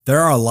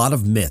There are a lot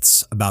of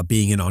myths about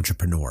being an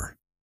entrepreneur,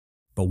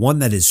 but one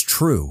that is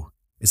true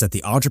is that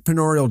the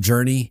entrepreneurial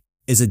journey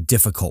is a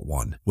difficult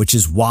one, which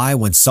is why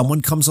when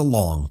someone comes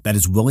along that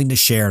is willing to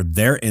share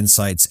their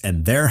insights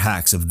and their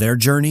hacks of their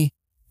journey,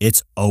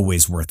 it's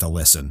always worth a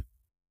listen.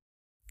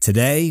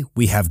 Today,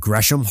 we have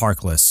Gresham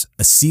Harkless,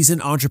 a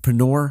seasoned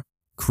entrepreneur,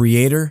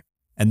 creator,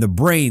 and the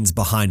brains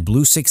behind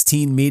Blue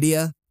 16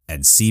 Media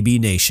and CB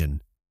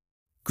Nation.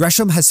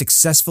 Gresham has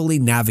successfully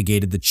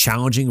navigated the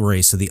challenging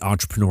race of the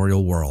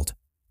entrepreneurial world,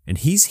 and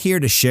he's here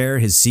to share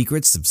his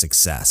secrets of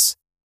success.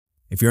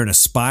 If you're an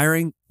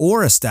aspiring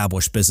or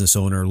established business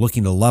owner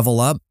looking to level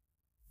up,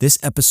 this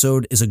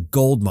episode is a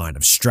goldmine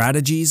of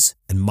strategies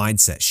and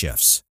mindset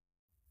shifts.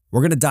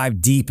 We're going to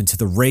dive deep into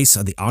the race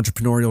of the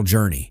entrepreneurial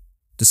journey,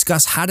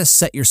 discuss how to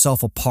set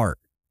yourself apart,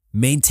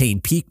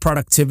 maintain peak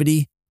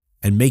productivity,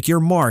 and make your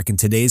mark in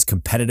today's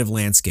competitive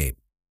landscape.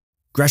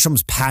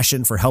 Gresham's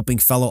passion for helping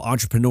fellow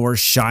entrepreneurs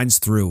shines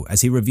through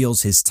as he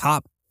reveals his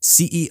top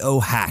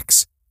CEO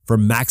hacks for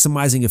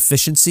maximizing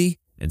efficiency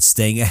and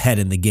staying ahead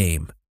in the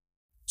game.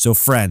 So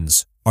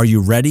friends, are you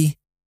ready?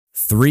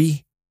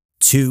 3,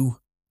 2,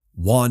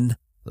 1,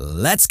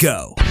 let's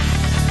go.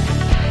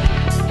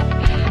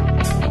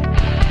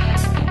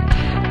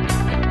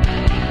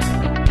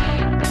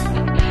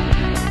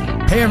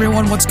 Hey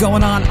everyone, what's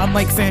going on? I'm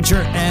Mike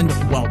Fancher and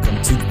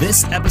welcome to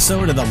this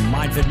episode of the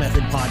MindFit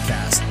Method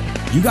podcast.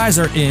 You guys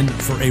are in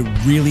for a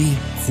really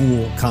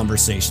cool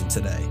conversation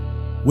today.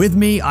 With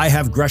me, I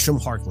have Gresham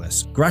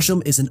Harkless.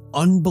 Gresham is an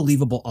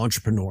unbelievable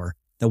entrepreneur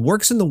that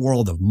works in the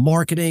world of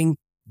marketing,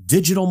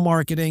 digital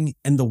marketing,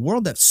 and the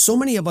world that so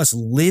many of us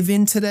live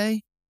in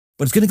today.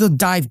 But it's going to go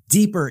dive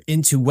deeper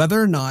into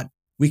whether or not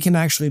we can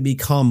actually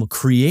become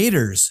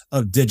creators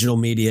of digital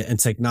media and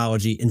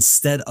technology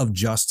instead of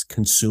just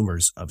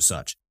consumers of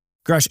such.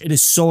 Gresh, it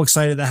is so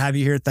excited to have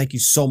you here. Thank you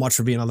so much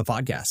for being on the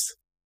podcast.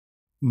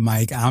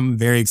 Mike, I'm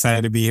very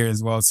excited to be here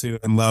as well, too,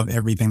 and love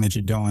everything that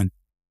you're doing.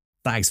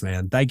 Thanks,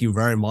 man. Thank you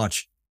very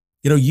much.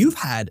 You know, you've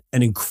had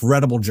an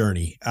incredible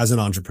journey as an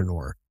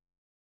entrepreneur.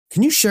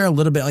 Can you share a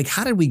little bit, like,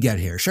 how did we get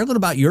here? Share a little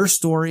about your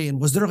story. And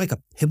was there like a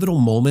pivotal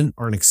moment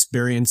or an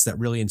experience that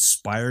really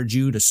inspired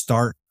you to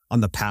start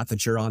on the path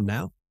that you're on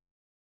now?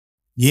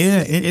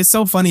 Yeah, it's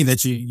so funny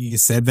that you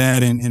said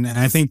that. And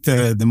I think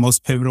the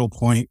most pivotal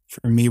point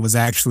for me was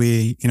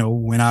actually,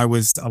 when I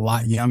was a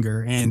lot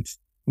younger and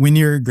when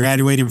you're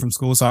graduating from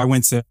school. So I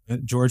went to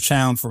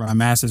Georgetown for my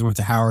master's, went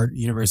to Howard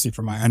University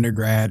for my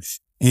undergrad.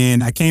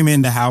 And I came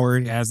into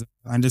Howard as an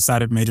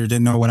undecided major,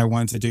 didn't know what I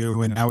wanted to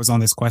do. And I was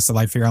on this quest to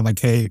figure out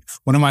hey,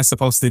 what am I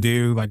supposed to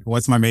do?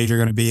 What's my major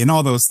going to be? And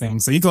all those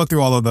things. So you go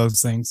through all of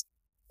those things.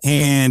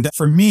 And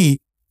for me,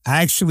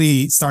 I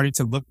actually started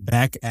to look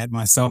back at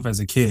myself as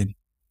a kid.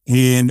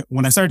 And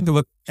when I started to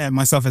look at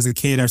myself as a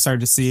kid, I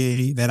started to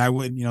see that I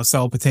would,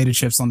 sell potato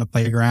chips on the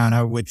playground.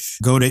 I would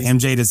go to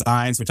MJ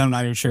Designs, which I'm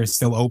not even sure is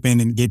still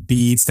open, and get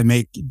beads to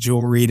make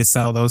jewelry to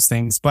sell those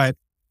things. But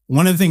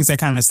one of the things that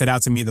kind of stood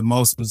out to me the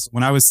most was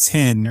when I was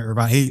 10 or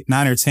about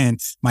 9 or 10,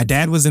 my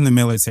dad was in the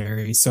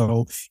military.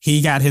 So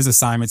he got his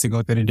assignment to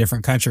go to a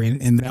different country.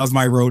 And that was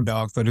my road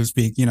dog, so to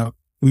speak.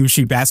 We would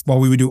shoot basketball.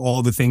 We would do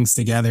all the things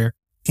together.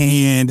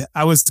 And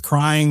I was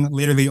crying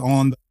literally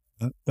on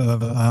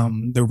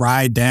the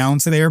ride down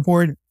to the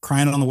airport,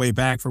 crying on the way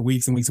back for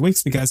weeks and weeks and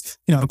weeks because,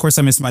 of course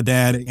I missed my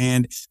dad.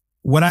 And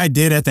what I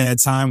did at that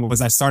time was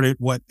I started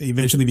what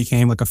eventually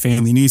became a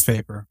family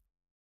newspaper.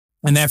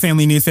 And that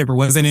family newspaper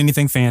wasn't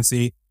anything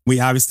fancy. We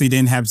obviously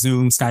didn't have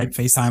Zoom, Skype,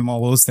 FaceTime,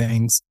 all those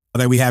things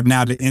that we have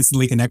now to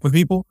instantly connect with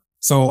people.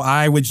 So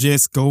I would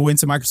just go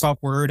into Microsoft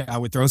Word. I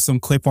would throw some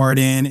clip art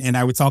in and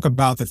I would talk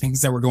about the things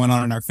that were going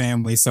on in our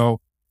family.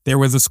 So there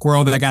was a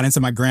squirrel that got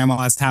into my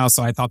grandma's house.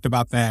 So I talked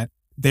about that.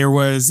 There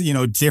was,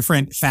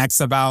 different facts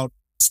about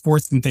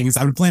sports and things.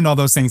 I would blend all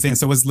those things in.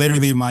 So it was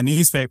literally my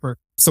newspaper.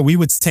 So we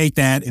would take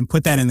that and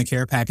put that in the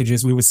care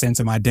packages we would send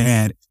to my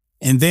dad.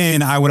 And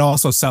then I would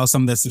also sell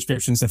some of the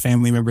subscriptions to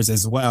family members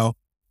as well.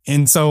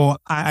 And so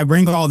I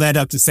bring all that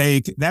up to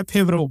say that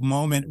pivotal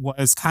moment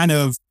was kind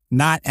of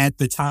not at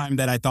the time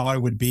that I thought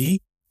it would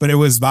be, but it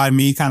was by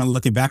me kind of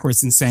looking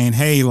backwards and saying,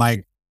 hey,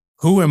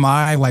 who am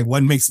I?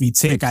 What makes me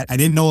tick? I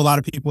didn't know a lot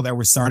of people that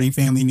were starting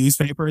family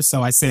newspapers.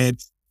 So I said,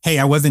 hey,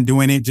 I wasn't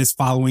doing it just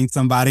following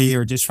somebody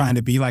or just trying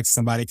to be like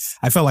somebody.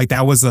 I felt like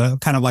that was a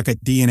kind of a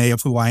DNA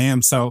of who I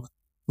am. So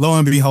lo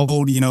and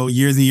behold,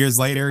 years and years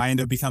later, I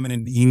ended up becoming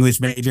an English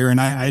major.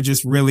 And I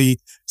just really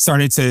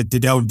started to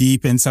delve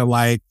deep into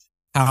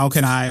how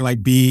can I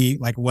be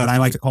what I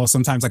like to call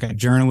sometimes a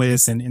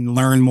journalist and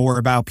learn more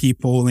about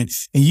people and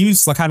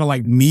use kind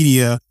of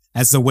media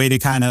as a way to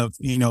kind of,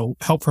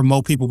 help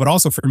promote people, but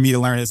also for me to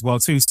learn as well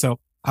too. So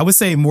I would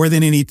say more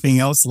than anything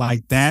else,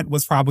 that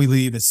was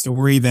probably the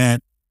story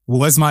that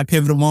was my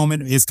pivotal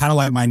moment. Is kind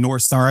of my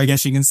North Star, I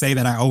guess you can say,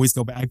 that I always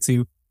go back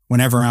to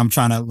whenever I'm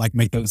trying to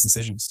make those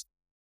decisions.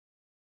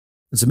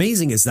 What's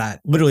amazing is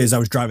that literally as I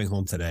was driving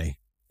home today,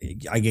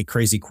 I get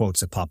crazy quotes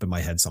that pop in my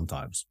head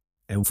sometimes.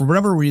 And for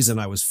whatever reason,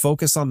 I was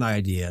focused on the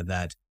idea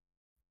that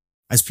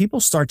as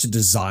people start to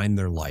design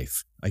their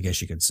life, I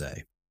guess you could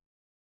say,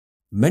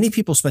 Many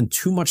people spend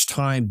too much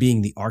time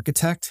being the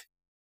architect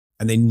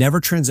and they never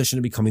transition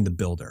to becoming the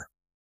builder.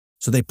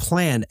 So they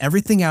plan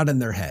everything out in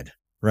their head,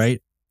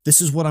 right?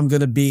 This is what I'm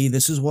going to be.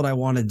 This is what I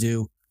want to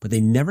do. But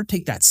they never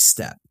take that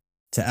step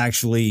to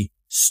actually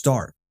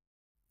start.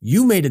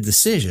 You made a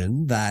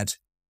decision that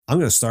I'm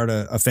going to start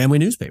a family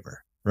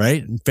newspaper,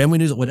 right? Family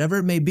news, whatever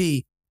it may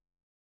be.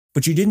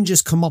 But you didn't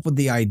just come up with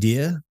the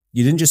idea.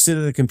 You didn't just sit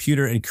at a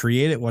computer and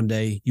create it one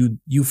day.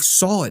 You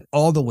saw it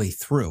all the way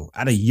through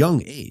at a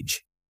young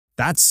age.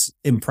 That's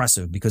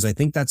impressive because I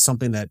think that's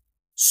something that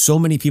so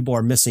many people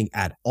are missing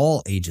at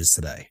all ages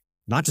today,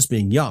 not just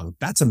being young.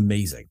 That's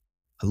amazing.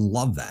 I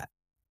love that.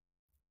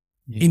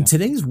 Yeah. In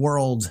today's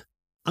world,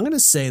 I'm going to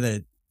say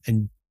that,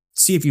 and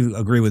see if you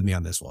agree with me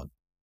on this one.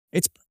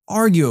 It's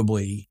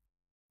arguably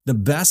the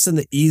best and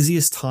the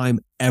easiest time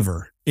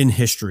ever in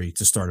history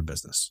to start a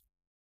business,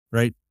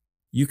 right?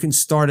 You can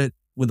start it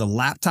with a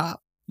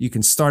laptop. You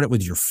can start it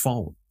with your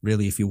phone,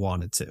 really, if you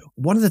wanted to.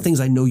 One of the things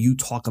I know you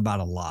talk about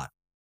a lot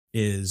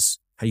is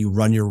how you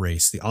run your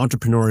race, the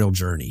entrepreneurial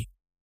journey.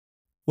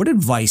 What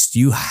advice do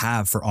you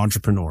have for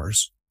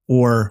entrepreneurs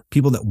or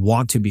people that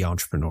want to be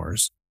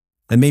entrepreneurs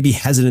that may be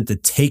hesitant to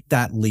take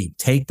that leap,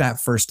 take that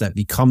first step,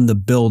 become the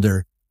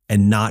builder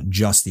and not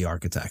just the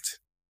architect?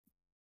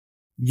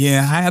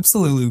 Yeah, I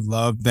absolutely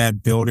love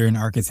that builder and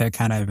architect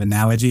kind of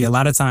analogy. A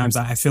lot of times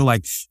I feel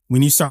like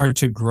when you start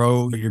to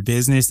grow your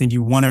business, then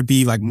you want to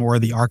be like more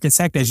of the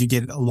architect as you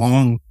get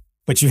along,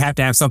 but you have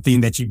to have something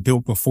that you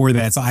built before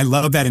that. So I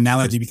love that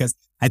analogy because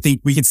I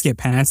think we can skip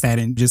past that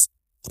and just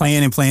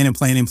plan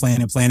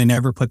and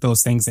never put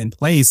those things in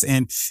place.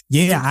 And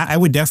yeah, I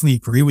would definitely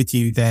agree with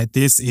you that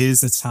this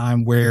is a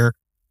time where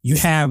you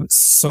have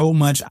so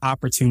much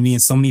opportunity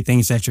and so many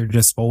things at your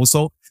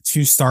disposal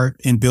to start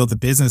and build a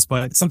business.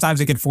 But sometimes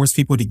it can force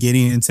people to get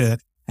into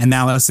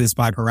analysis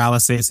by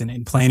paralysis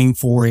and planning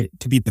for it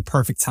to be the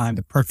perfect time,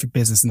 the perfect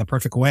business in the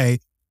perfect way.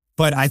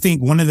 But I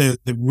think one of the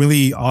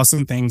really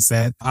awesome things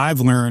that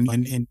I've learned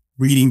in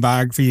reading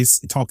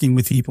biographies, talking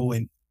with people,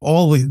 and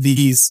all of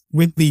these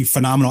really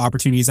phenomenal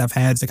opportunities I've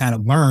had to kind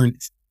of learn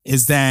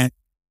is that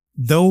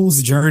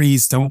those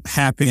journeys don't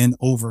happen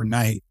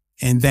overnight,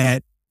 and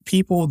that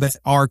people that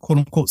are quote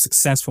unquote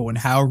successful and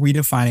how we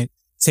define it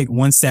take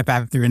one step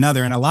after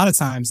another. And a lot of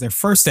times their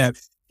first step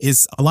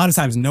is a lot of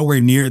times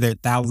nowhere near their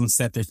 1,000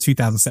 step, their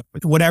 2,000 step,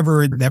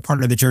 whatever that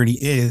part of the journey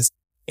is.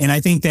 And I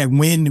think that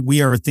when we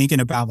are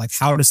thinking about like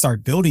how to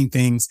start building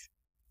things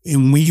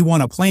and when you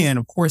want to plan,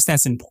 of course,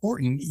 that's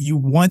important. You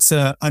want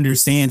to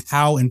understand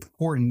how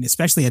important,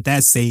 especially at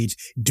that stage,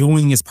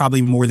 doing is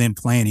probably more than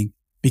planning,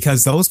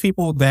 because those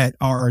people that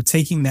are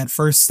taking that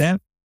first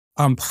step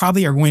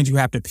probably are going to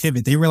have to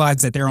pivot. They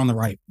realize that they're on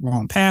the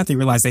wrong path. They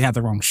realize they have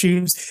the wrong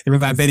shoes. They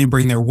realize they didn't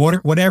bring their water,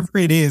 whatever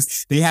it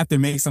is. They have to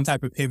make some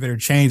type of pivot or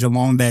change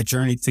along that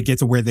journey to get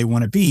to where they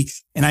want to be.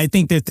 And I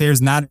think that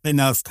there's not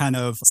enough kind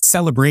of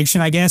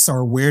celebration, I guess, or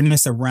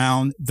awareness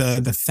around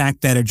the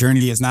fact that a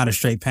journey is not a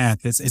straight path.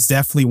 It's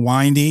definitely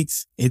windy.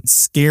 It's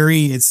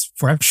scary. It's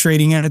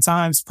frustrating at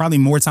times, probably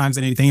more times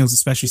than anything else,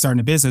 especially starting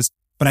a business.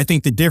 But I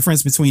think the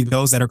difference between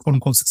those that are quote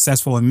unquote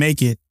successful and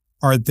make it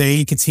are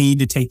they continue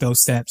to take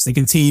those steps. They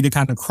continue to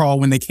kind of crawl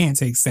when they can't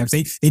take steps.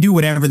 They do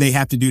whatever they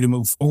have to do to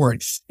move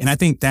forward. And I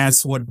think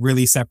that's what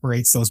really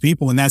separates those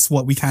people. And that's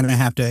what we kind of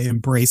have to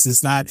embrace.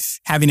 It's not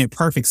having it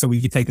perfect so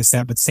we can take a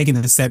step, but taking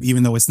the step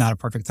even though it's not a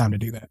perfect time to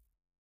do that.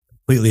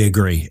 Completely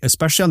agree,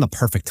 especially on the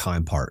perfect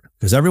time part,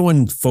 because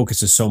everyone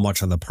focuses so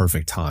much on the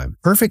perfect time.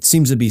 Perfect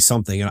seems to be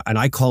something, and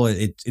I call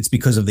it's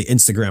because of the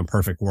Instagram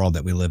perfect world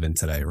that we live in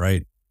today,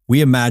 right? We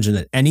imagine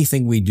that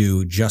anything we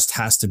do just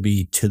has to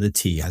be to the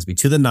T, has to be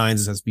to the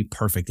nines, it has to be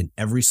perfect in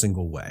every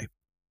single way.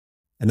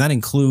 And that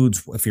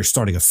includes if you're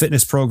starting a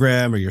fitness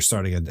program or you're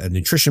starting a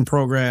nutrition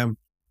program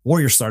or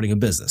you're starting a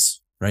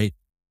business, right?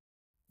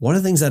 One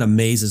of the things that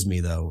amazes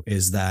me though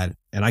is that,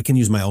 and I can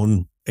use my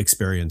own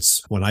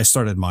experience, when I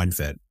started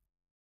MindFit,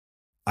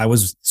 I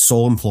was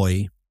sole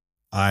employee.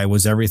 I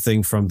was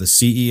everything from the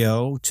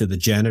CEO to the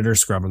janitor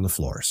scrubbing the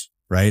floors,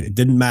 right? It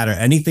didn't matter.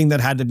 Anything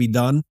that had to be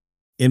done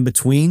in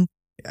between,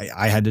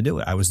 I had to do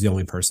it. I was the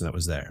only person that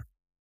was there.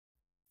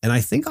 And I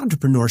think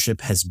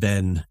entrepreneurship has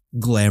been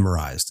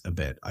glamorized a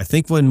bit. I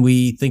think when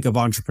we think of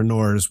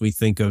entrepreneurs, we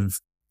think of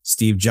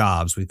Steve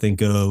Jobs, we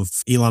think of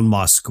Elon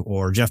Musk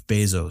or Jeff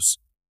Bezos.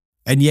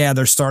 And yeah,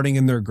 they're starting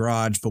in their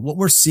garage. But what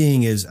we're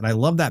seeing is, and I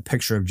love that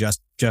picture of Jeff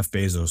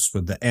Bezos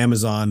with the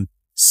Amazon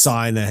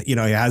sign that, he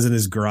has in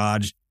his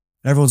garage.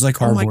 Everyone's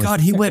like, oh my God,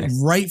 he went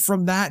right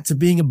from that to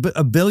being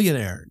a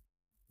billionaire.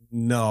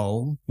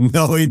 No, he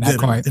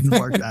didn't. It didn't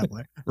work that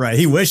way. Right.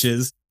 He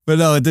wishes, but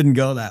no, it didn't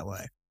go that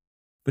way.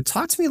 But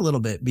talk to me a little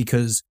bit,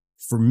 because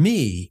for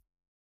me,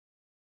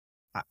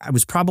 I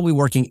was probably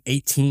working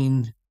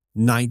 18,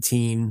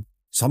 19,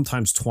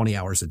 sometimes 20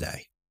 hours a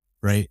day,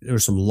 right? There were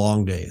some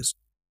long days.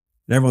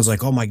 And everyone's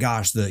like, oh my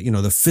gosh,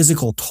 the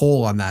physical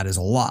toll on that is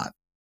a lot.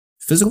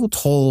 Physical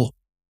toll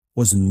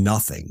was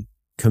nothing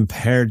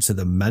compared to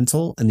the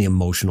mental and the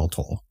emotional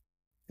toll.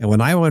 And when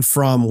I went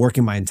from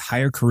working my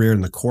entire career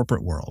in the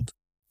corporate world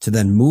to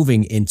then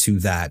moving into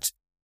that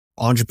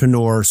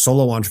entrepreneur,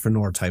 solo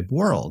entrepreneur type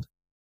world,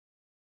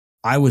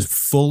 I was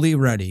fully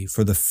ready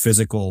for the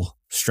physical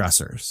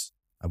stressors.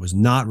 I was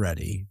not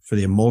ready for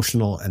the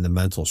emotional and the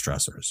mental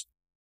stressors.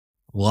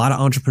 A lot of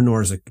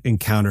entrepreneurs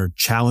encounter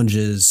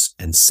challenges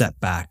and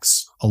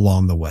setbacks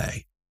along the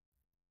way.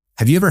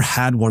 Have you ever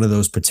had one of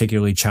those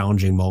particularly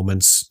challenging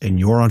moments in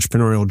your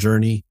entrepreneurial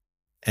journey?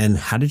 And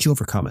how did you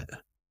overcome it?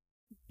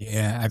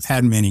 Yeah, I've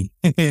had many.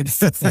 I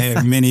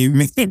have many of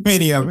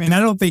them. And I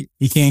don't think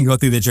you can go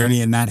through the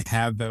journey and not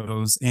have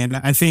those. And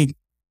I think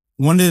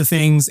one of the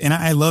things, and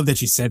I love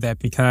that you said that,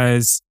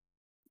 because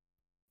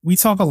we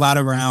talk a lot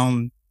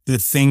around the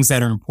things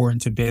that are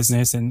important to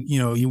business. And,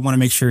 you want to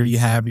make sure you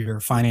have your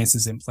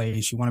finances in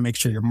place. You want to make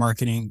sure you're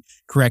marketing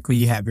correctly.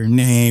 You have your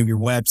name, your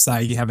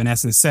website, you have an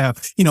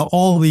SSL,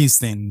 all these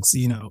things,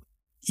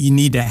 you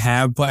need to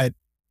have, but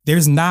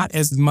there's not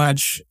as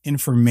much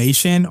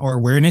information or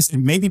awareness,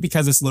 and maybe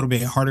because it's a little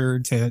bit harder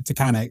to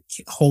kind of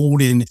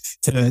hold and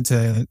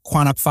to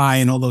quantify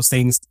and all those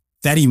things,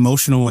 that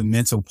emotional and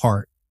mental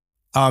part.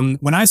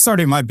 When I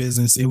started my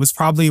business, it was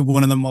probably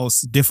one of the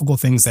most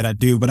difficult things that I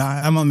do, but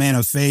I'm a man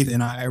of faith.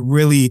 And I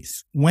really,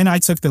 when I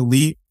took the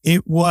leap,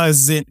 it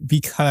wasn't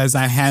because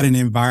I had an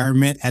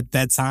environment at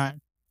that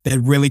time that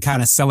really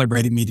kind of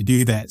celebrated me to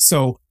do that.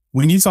 So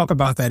when you talk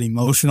about that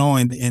emotional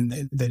and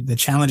the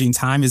challenging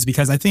time, is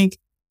because I think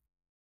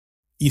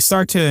you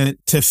start to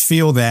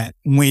feel that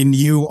when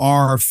you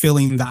are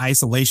feeling the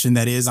isolation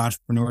that is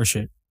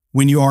entrepreneurship,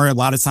 when you are a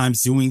lot of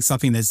times doing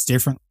something that's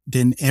different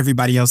than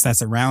everybody else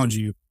that's around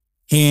you.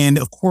 And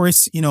of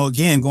course,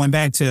 again, going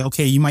back to,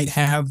 okay, you might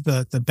have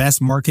the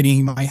best marketing,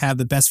 you might have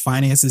the best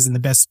finances and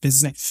the best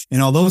business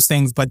and all those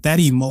things, but that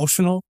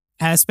emotional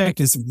aspect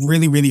is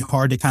really, really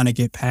hard to kind of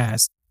get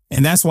past.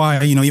 And that's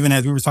why, even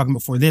as we were talking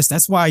before this,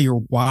 that's why your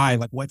why,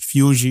 like what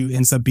fuels you,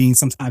 ends up being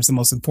sometimes the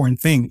most important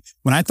thing.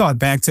 When I thought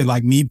back to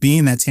like me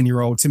being that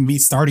 10-year-old, to me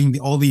starting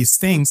all these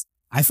things,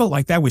 I felt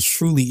like that was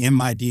truly in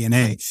my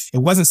DNA. It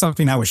wasn't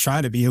something I was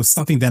trying to be. It was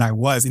something that I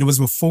was. And it was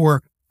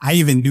before I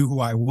even knew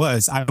who I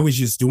was. I was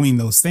just doing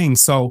those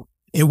things. So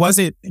it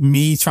wasn't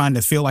me trying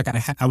to feel like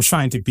I was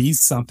trying to be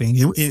something.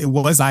 It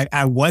was,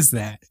 I was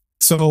that.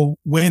 So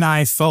when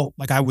I felt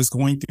like I was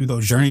going through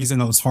those journeys and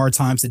those hard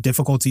times, the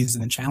difficulties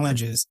and the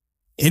challenges,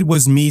 it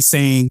was me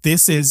saying,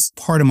 this is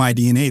part of my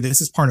DNA. This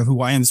is part of who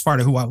I am. It's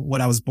part of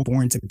what I was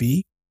born to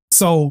be.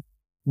 So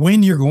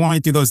when you're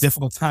going through those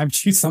difficult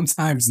times, you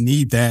sometimes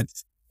need that.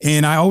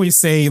 And I always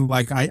say,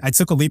 like, I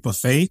took a leap of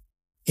faith.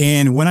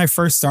 And when I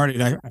first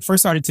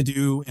started to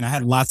do, and I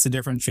had lots of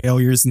different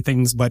failures and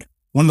things, but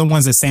one of the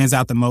ones that stands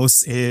out the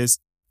most is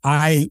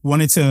I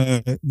wanted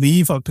to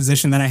leave a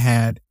position that I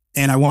had,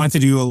 and I wanted to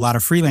do a lot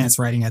of freelance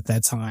writing at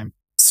that time.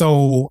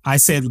 So I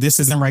said, this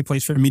isn't the right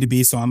place for me to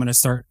be. So I'm going to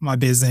start my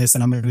business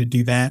and I'm going to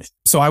do that.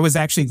 So I was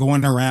actually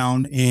going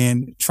around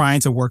and trying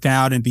to work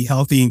out and be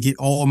healthy and get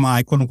all of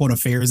my quote unquote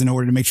affairs in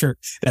order to make sure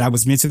that I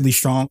was mentally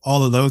strong,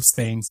 all of those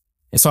things.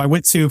 And so I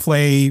went to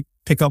play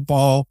pickup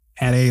ball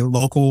at a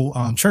local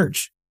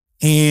church,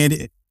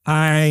 and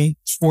I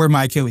tore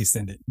my Achilles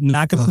tendon,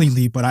 not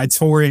completely, but I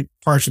tore it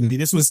partially.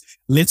 This was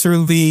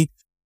literally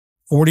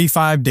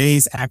 45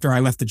 days after I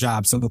left the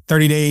job. So the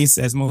 30 days,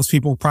 as most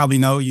people probably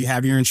know, you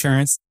have your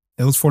insurance.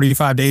 Those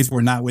 45 days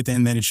were not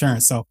within that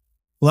insurance. So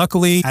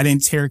luckily I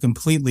didn't tear it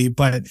completely,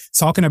 but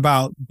talking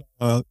about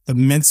the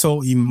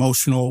mental,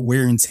 emotional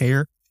wear and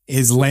tear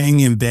is laying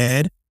in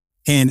bed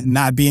and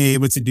not being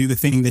able to do the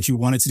thing that you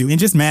wanted to do, and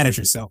just mad at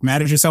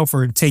yourself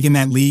for taking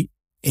that leap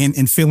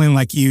and feeling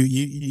like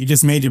you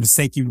just made a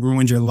mistake. You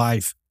ruined your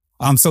life.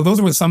 So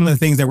those were some of the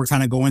things that were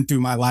kind of going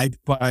through my life.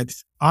 But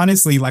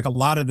honestly, like a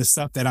lot of the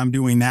stuff that I'm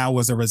doing now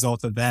was a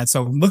result of that.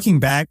 So looking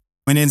back,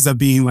 it ends up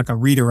being like a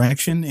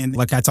redirection. And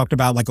like I talked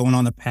about, like going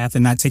on the path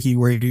and not taking you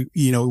where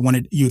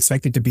you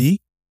expected to be.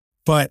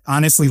 But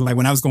honestly, like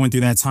when I was going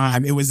through that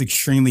time, it was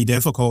extremely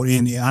difficult.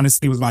 And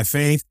honestly, it was my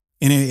faith.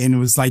 And it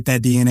was like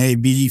that DNA,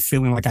 me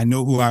feeling like I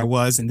know who I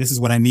was and this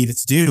is what I needed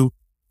to do.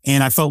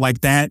 And I felt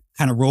like that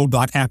kind of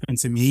roadblock happened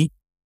to me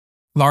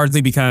largely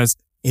because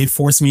it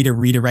forced me to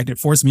redirect. It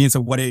forced me into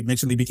what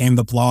eventually became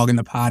the blog and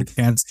the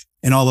podcast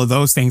and all of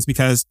those things,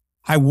 because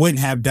I wouldn't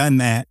have done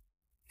that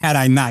had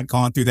I not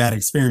gone through that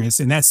experience.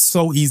 And that's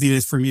so easy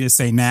for me to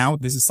say now.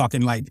 This is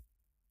talking like,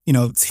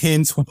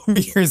 10, 12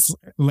 years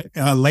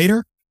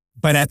later.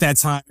 But at that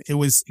time, it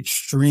was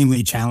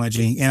extremely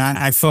challenging. And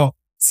I felt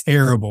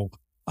terrible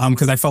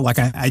because I felt like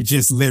I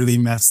just literally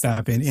messed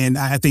up. And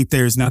I think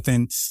there's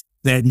nothing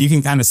that you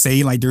can kind of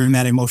say like during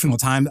that emotional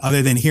time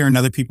other than hearing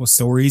other people's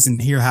stories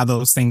and hear how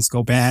those things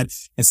go bad.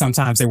 And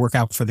sometimes they work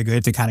out for the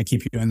good to kind of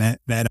keep you in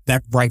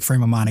that bright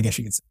frame of mind, I guess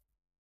you could say.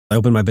 I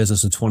opened my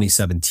business in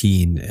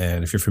 2017.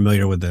 And if you're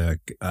familiar with the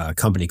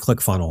company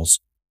ClickFunnels,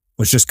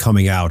 was just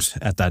coming out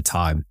at that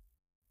time.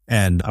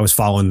 And I was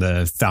following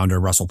the founder,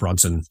 Russell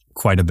Brunson,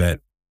 quite a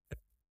bit.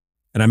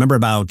 And I remember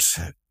about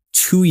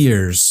 2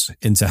 years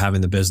into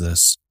having the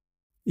business,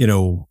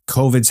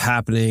 COVID's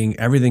happening,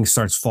 everything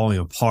starts falling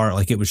apart.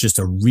 Like it was just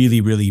a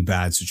really, really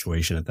bad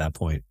situation at that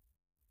point.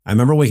 I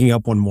remember waking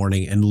up one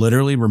morning and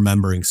literally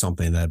remembering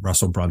something that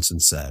Russell Brunson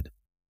said.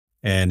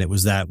 And it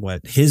was that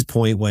what his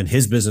point when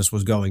his business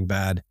was going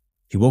bad,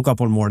 he woke up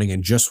one morning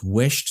and just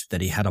wished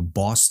that he had a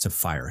boss to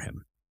fire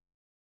him.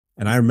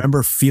 And I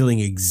remember feeling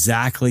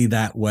exactly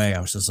that way. I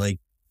was just like,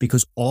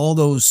 because all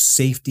those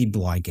safety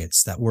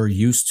blankets that we're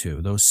used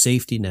to, those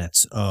safety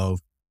nets of,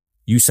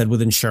 you said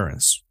with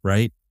insurance,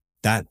 right?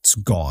 That's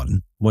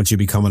gone once you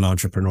become an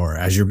entrepreneur.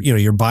 As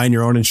you're buying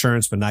your own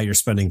insurance, but now you're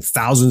spending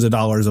thousands of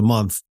dollars a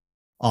month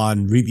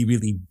on really,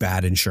 really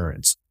bad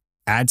insurance.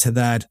 Add to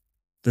that,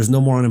 there's no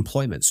more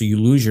unemployment. So you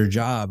lose your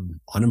job.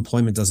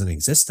 Unemployment doesn't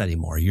exist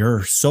anymore. You're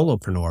a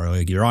solopreneur,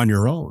 like you're on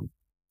your own.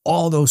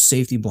 All those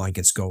safety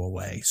blankets go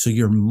away. So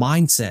your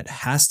mindset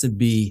has to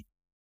be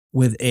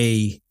with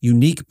a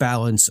unique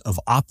balance of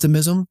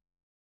optimism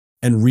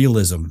and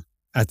realism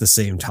at the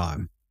same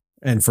time.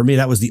 And for me,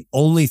 that was the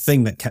only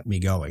thing that kept me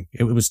going.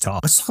 It was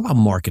tough. Let's talk about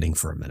marketing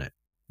for a minute,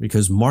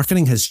 because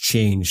marketing has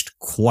changed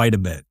quite a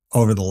bit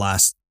over the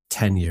last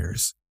 10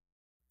 years.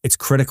 It's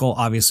critical,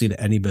 obviously, to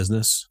any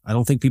business. I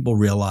don't think people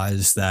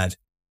realize that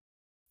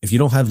if you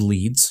don't have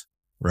leads,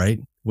 right,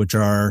 which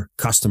are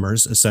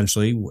customers,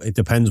 essentially, it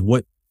depends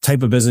what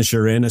type of business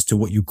you're in as to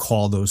what you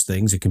call those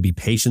things. It can be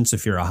patients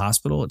if you're a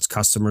hospital. It's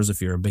customers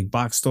if you're a big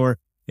box store.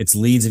 It's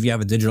leads if you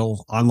have a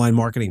digital online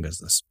marketing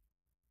business.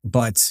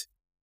 But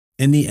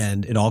in the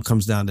end, it all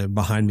comes down to,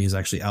 behind me is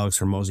actually Alex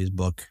Hormozi's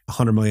book,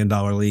 $100 Million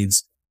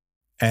Leads.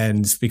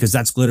 And because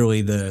that's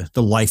literally the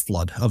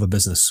lifeblood of a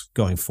business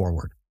going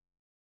forward.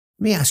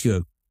 Let me ask you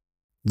a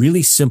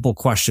really simple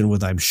question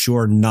with, I'm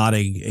sure, not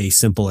a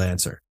simple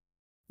answer.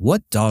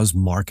 What does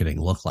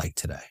marketing look like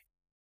today?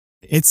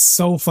 It's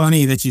so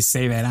funny that you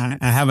say that.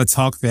 I have a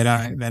talk that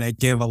I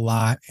give a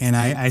lot, and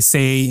I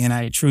say, and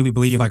I truly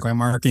believe, like, my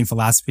marketing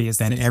philosophy is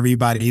that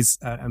everybody's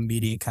a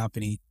media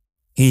company.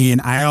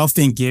 And I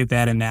often give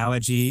that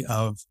analogy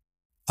of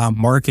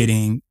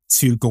marketing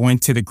to going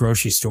to the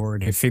grocery store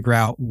to figure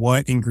out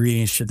what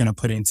ingredients you're going to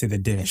put into the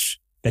dish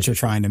that you're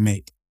trying to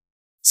make.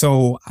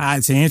 So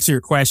to answer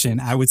your question,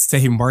 I would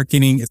say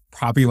marketing is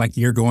probably like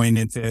you're going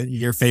into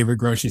your favorite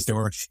grocery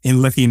store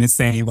and looking and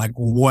saying, like,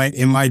 what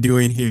am I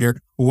doing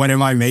here? What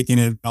am I making?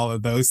 And all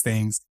of those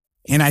things.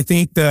 And I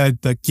think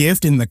the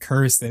gift and the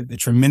curse, the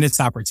tremendous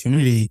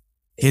opportunity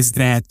is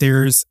that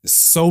there's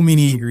so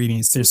many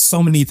ingredients. There's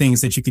so many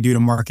things that you can do to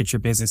market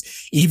your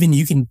business. Even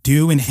you can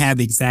do and have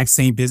the exact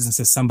same business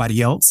as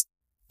somebody else,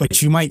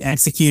 but you might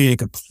execute it a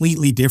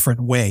completely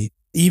different way.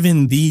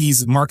 Even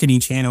these marketing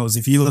channels,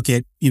 if you look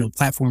at,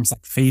 platforms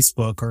like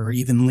Facebook or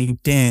even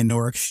LinkedIn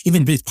or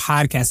even this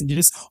podcast, and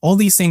just all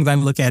these things I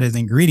look at as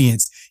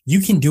ingredients,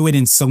 you can do it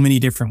in so many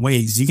different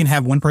ways. You can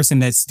have one person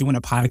that's doing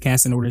a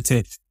podcast in order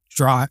to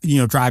drive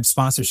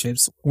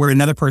sponsorships, where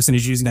another person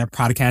is using that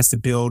podcast to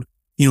build,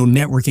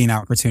 networking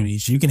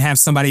opportunities. You can have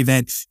somebody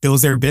that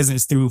builds their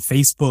business through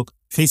Facebook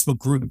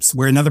groups,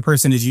 where another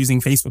person is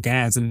using Facebook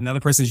ads and another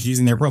person is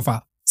using their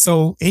profile.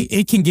 So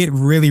it can get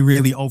really,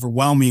 really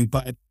overwhelming,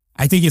 but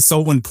I think it's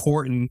so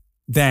important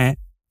that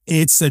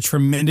it's a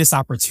tremendous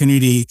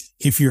opportunity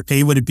if you're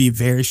able to be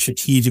very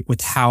strategic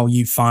with how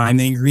you find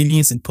the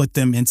ingredients and put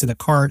them into the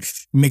cart,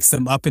 mix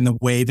them up in the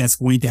way that's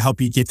going to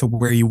help you get to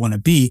where you want to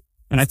be.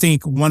 And I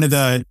think one of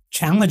the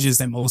challenges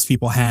that most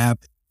people have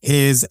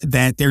is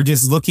that they're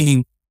just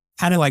looking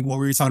kind of like what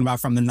we were talking about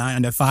from the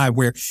 9 to 5,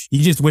 where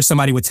you just wish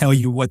somebody would tell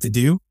you what to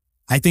do.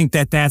 I think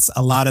that that's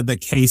a lot of the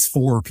case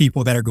for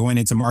people that are going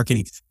into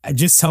marketing.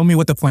 Just tell me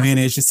what the plan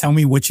is. Just tell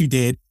me what you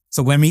did.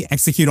 So let me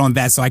execute on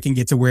that so I can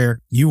get to where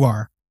you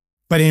are.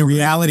 But in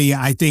reality,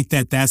 I think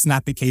that that's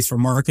not the case for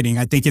marketing.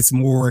 I think it's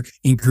more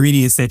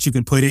ingredients that you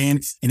can put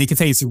in, and it can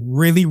taste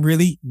really,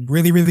 really,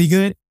 really, really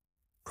good,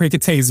 or it can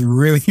taste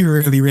really,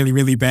 really, really,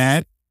 really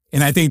bad.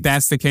 And I think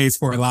that's the case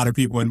for a lot of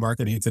people in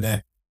marketing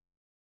today.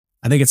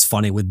 I think it's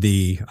funny with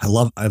I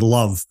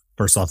love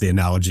first off the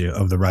analogy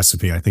of the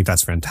recipe. I think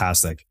that's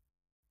fantastic.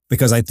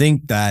 Because I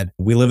think that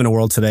we live in a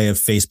world today of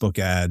Facebook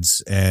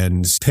ads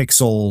and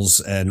pixels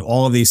and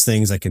all of these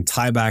things that can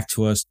tie back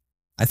to us.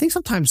 I think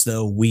sometimes,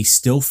 though, we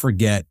still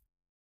forget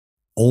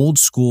old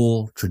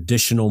school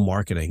traditional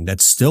marketing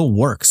that still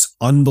works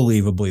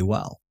unbelievably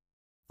well.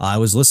 I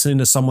was listening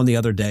to someone the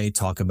other day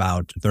talk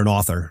about, they're an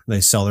author, they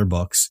sell their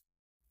books.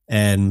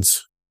 And,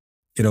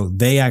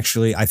 they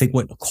actually, I think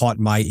what caught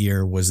my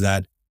ear was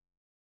that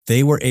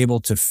they were able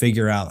to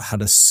figure out how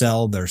to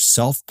sell their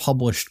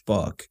self-published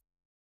book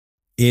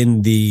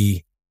in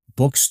the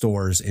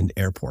bookstores in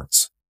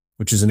airports,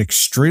 which is an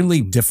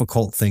extremely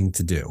difficult thing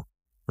to do,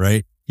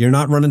 right? You're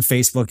not running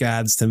Facebook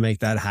ads to make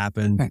that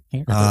happen.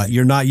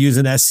 You're not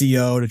using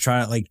SEO to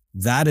try it.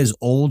 That is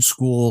old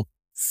school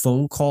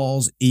phone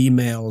calls,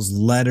 emails,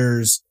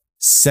 letters,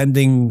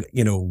 sending,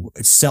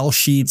 sell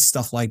sheets,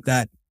 stuff like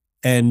that.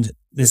 And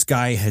this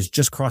guy has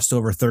just crossed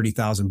over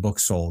 30,000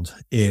 books sold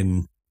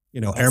in,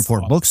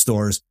 airport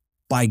bookstores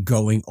by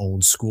going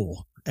old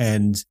school.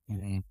 And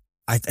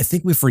I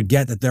think we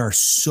forget that there are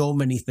so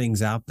many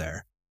things out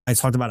there. I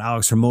talked about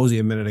Alex Hormozi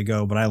a minute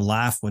ago, but I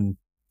laugh when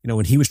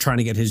he was trying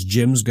to get his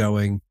gyms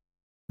going,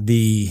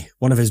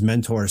 one of his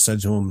mentors said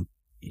to him,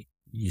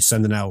 "You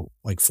sending out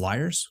like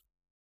flyers?"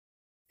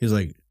 He's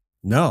like,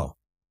 "No."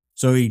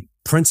 So he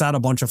prints out a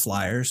bunch of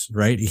flyers,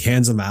 right? He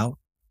hands them out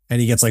and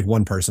he gets like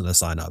one person to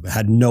sign up. It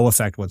had no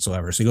effect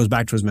whatsoever. So he goes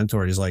back to his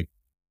mentor. And he's like,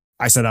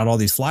 I sent out all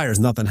these flyers,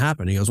 nothing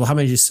happened. He goes, well, how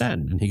many did you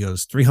send? And he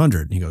goes,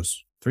 300. And he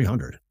goes,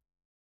 300.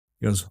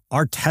 He goes,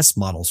 our test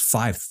model's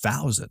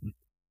 5,000.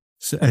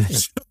 So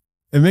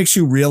it makes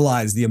you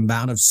realize the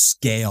amount of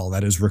scale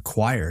that is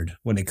required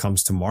when it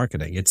comes to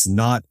marketing. It's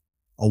not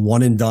a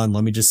one and done.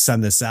 Let me just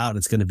send this out.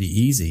 It's going to be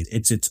easy.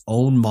 It's its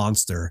own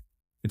monster.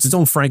 It's its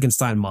own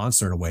Frankenstein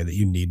monster in a way that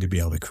you need to be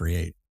able to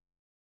create.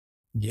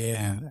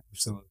 Yeah,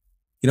 absolutely.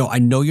 You know, I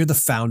know you're the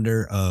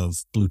founder of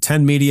Blue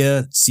 10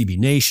 Media, CB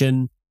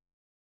Nation.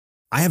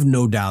 I have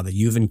no doubt that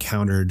you've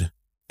encountered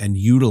and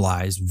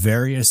utilized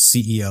various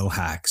CEO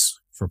hacks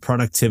for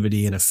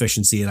productivity and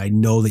efficiency. And I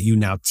know that you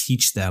now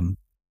teach them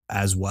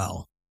as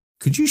well.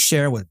 Could you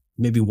share what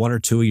maybe one or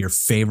two of your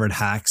favorite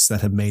hacks that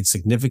have made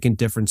significant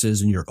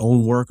differences in your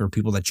own work or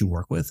people that you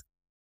work with?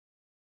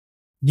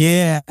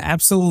 Yeah,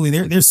 absolutely.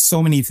 There's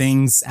so many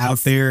things out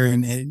there,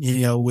 and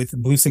you know, with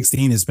Blue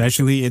 16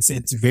 especially,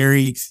 it's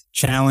very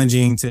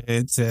challenging to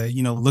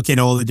look at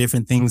all the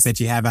different things that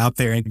you have out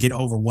there and get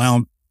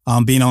overwhelmed.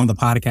 Being on the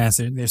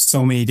podcast, there's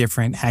so many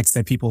different hacks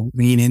that people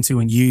lean into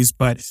and use.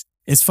 But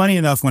it's funny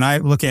enough, when I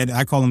look at,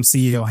 I call them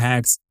CEO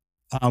hacks.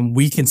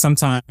 We can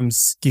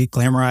sometimes get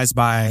glamorized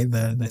by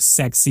the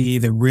sexy,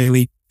 the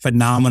really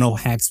phenomenal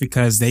hacks,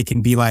 because they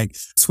can be like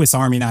Swiss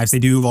Army knives. They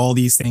do all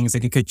these things. They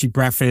can cook you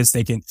breakfast.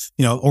 They can,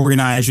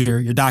 organize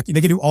your document.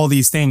 They can do all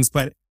these things.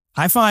 But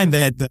I find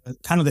that the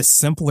kind of the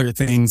simpler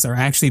things are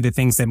actually the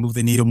things that move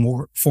the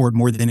needle forward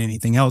more than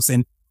anything else.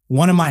 And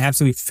one of my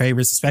absolute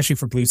favorites, especially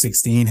for Blue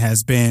 16,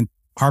 has been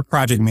our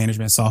project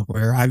management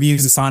software. I've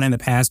used Asana in the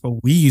past,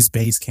 but we use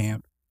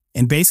Basecamp,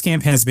 and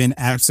Basecamp has been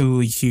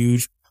absolutely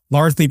huge,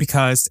 largely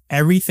because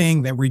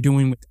everything that we're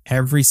doing with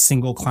every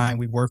single client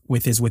we work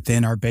with is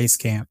within our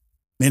Basecamp.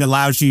 It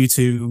allows you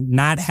to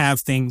not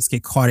have things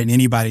get caught in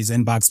anybody's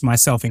inbox,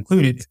 myself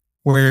included,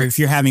 where if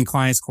you're having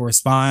clients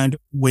correspond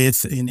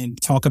with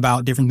and talk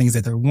about different things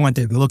that they want,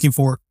 that they're looking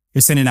for,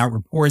 you're sending out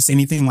reports,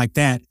 anything like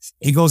that,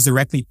 it goes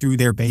directly through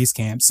their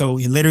Basecamp. So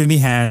it literally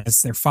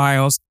has their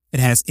files. It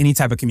has any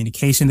type of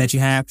communication that you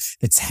have,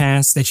 the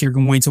tasks that you're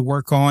going to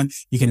work on.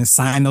 You can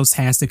assign those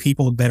tasks to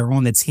people that are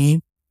on the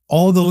team.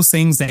 All those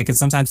things that can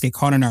sometimes get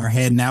caught in our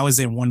head now is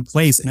in one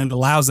place, and it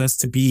allows us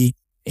to be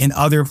in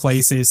other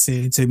places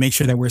to make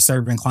sure that we're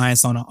serving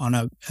clients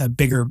on a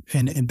bigger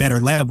and better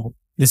level.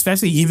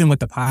 Especially even with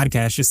the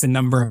podcast, just the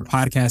number of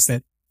podcasts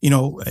that,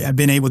 I've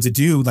been able to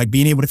do, like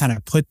being able to kind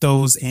of put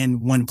those in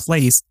one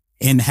place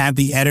and have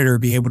the editor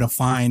be able to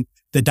find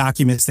the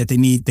documents that they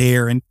need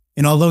there and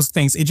all those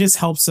things. It just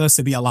helps us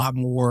to be a lot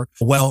more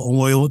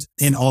well-oiled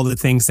in all the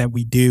things that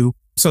we do.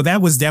 So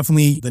that was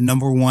definitely the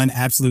number one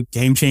absolute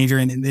game changer.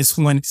 And this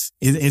one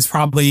is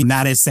probably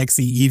not as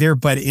sexy either,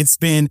 but it's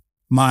been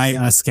my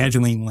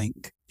scheduling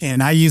link.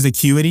 And I use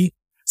Acuity.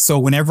 So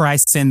whenever I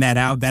send that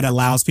out, that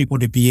allows people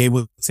to be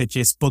able to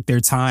just book their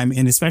time.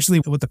 And especially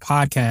with the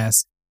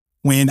podcast,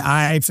 when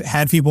I've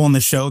had people on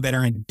the show that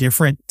are in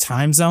different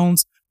time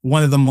zones,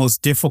 one of the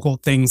most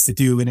difficult things to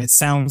do, and it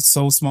sounds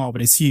so small,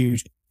 but it's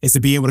huge, is to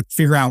be able to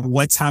figure out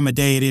what time of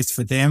day it is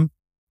for them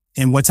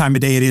and what time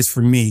of day it is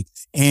for me.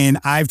 And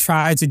I've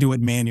tried to do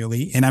it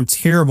manually, and I'm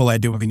terrible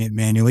at doing it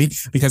manually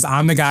because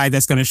I'm the guy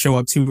that's going to show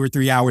up 2 or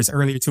 3 hours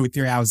earlier, 2 or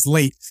 3 hours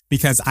late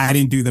because I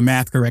didn't do the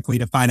math correctly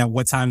to find out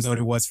what time zone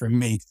it was for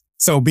me.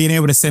 So being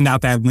able to send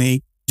out that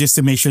link just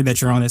to make sure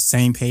that you're on the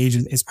same page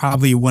is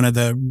probably one of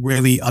the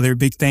really other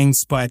big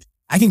things. But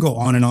I can go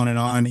on and on and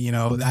on.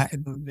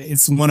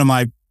 It's one of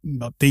my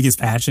biggest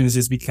passions,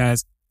 just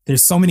because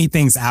there's so many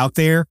things out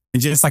there.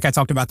 And just like I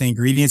talked about the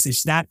ingredients,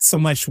 it's not so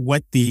much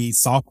what the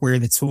software,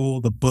 the tool,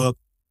 the book,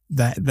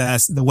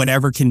 the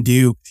whatever can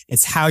do.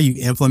 It's how you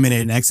implement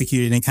it and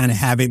execute it and kind of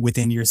have it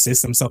within your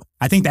system. So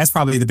I think that's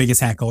probably the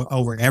biggest hack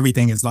over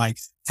everything, is like,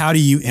 how do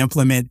you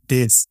implement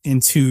this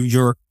into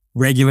your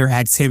regular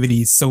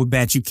activities so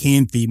that you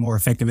can be more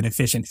effective and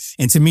efficient?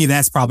 And to me,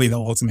 that's probably the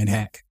ultimate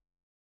hack.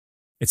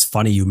 It's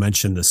funny you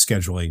mentioned the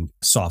scheduling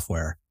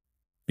software,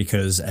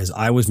 because as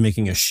I was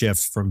making a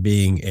shift from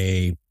being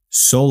a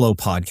solo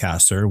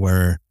podcaster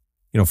where,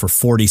 for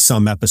 40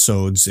 some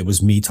episodes, it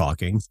was me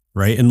talking,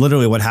 right? And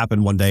literally what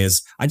happened one day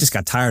is I just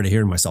got tired of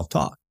hearing myself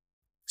talk.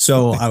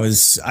 So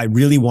I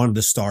really wanted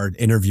to start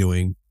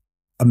interviewing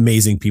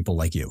amazing people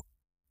like you.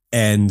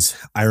 And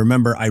I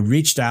remember I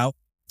reached out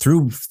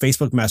through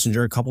Facebook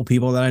Messenger, a couple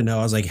people that I know.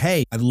 I was like,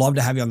 hey, I'd love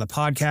to have you on the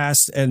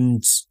podcast.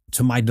 And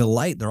to my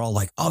delight, they're all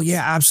like, oh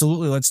yeah,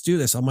 absolutely. Let's do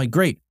this. I'm like,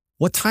 great.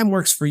 What time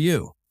works for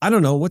you? I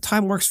don't know. What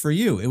time works for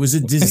you? It was a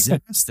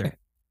disaster.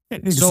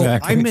 Exactly. So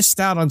I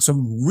missed out on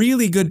some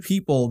really good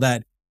people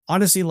that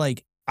honestly,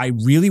 like, I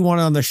really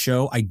wanted on the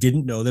show. I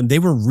didn't know them. They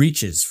were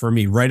reaches for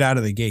me right out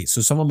of the gate.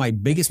 So some of my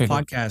biggest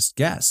podcast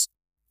guests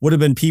would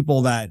have been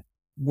people that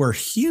were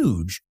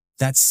huge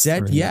that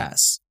said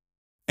yes.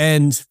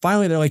 And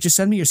finally, they're like, just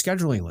send me your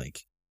scheduling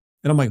link.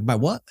 And I'm like, by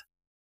what?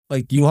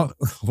 Like,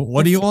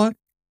 what do you want?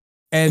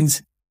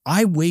 And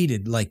I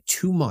waited like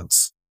 2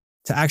 months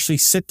to actually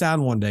sit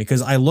down one day,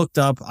 because I looked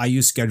up, I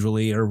use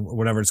Schedule.ly or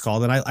whatever it's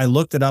called. And I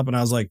looked it up and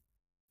I was like,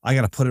 I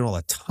got to put in all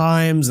the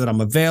times that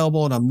I'm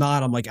available and I'm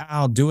not. I'm like,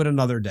 I'll do it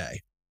another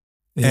day.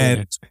 Yeah.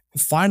 And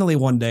finally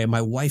one day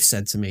my wife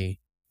said to me,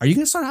 are you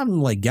going to start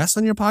having like guests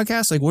on your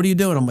podcast? Like, what are you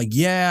doing? I'm like,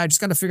 yeah, I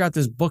just got to figure out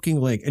this booking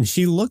link. And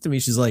she looked at me,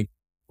 she's like,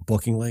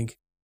 booking link?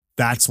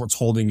 That's what's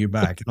holding you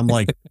back. And I'm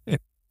like,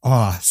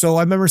 so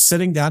I remember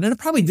sitting down, and it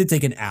probably did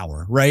take an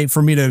hour, right,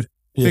 for me to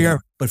figure out.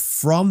 But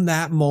from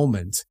that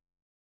moment,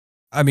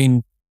 I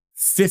mean,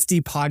 50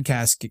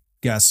 podcast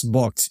guests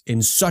booked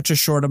in such a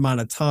short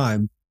amount of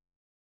time.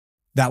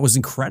 That was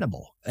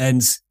incredible.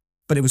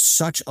 But it was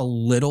such a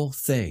little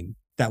thing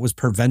that was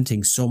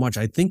preventing so much.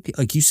 I think,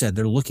 like you said,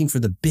 they're looking for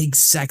the big,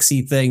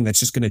 sexy thing that's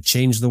just going to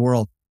change the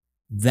world.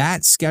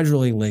 That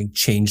scheduling link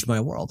changed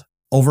my world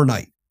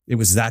overnight. It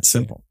was that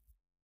simple.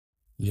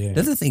 Yeah.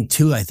 The other thing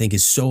too, I think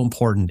is so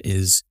important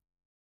is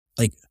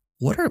like,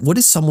 what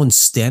is someone's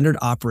standard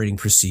operating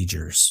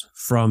procedures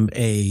from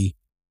a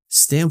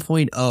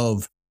standpoint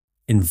of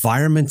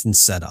environment and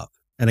setup?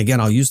 And again,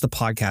 I'll use the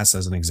podcast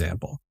as an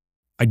example.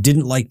 I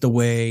didn't like the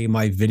way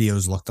my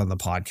videos looked on the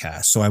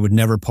podcast, so I would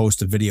never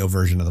post a video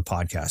version of the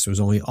podcast. It was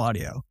only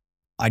audio.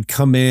 I'd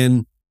come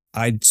in,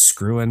 I'd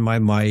screw in my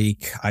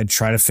mic. I'd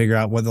try to figure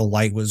out where the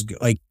light was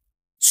like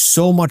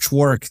so much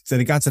work that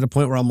it got to the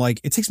point where I'm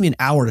like, it takes me an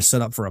hour to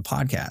set up for a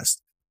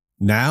podcast.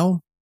 Now,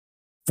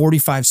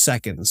 45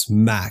 seconds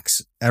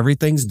max,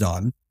 everything's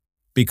done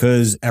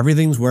because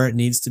everything's where it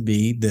needs to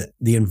be.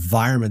 The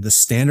environment, the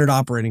standard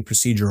operating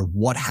procedure of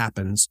what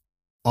happens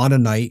on a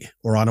night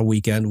or on a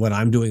weekend when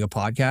I'm doing a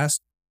podcast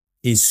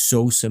is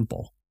so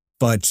simple.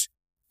 But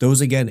those,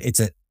 again,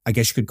 I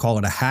guess you could call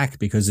it a hack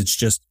because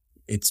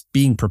it's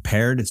being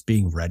prepared, it's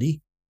being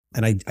ready.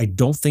 And I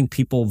don't think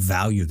people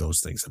value those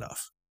things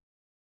enough.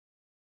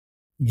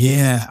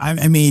 Yeah.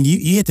 I mean,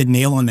 you hit the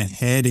nail on the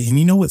head. And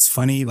you know what's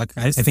funny? Like,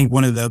 I think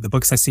one of the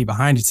books I see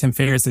behind you, Tim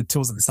Ferriss, The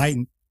Tools of the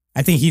Titan,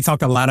 I think he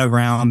talked a lot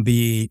around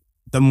the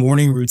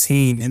morning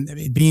routine and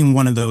it being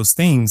one of those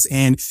things.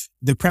 And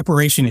the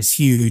preparation is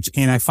huge.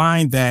 And I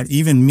find that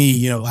even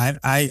me,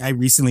 I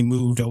recently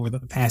moved over the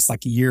past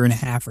like a year and a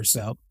half or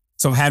so.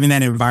 So having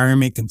that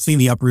environment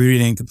completely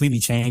uprooted and completely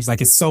changed,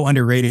 like it's so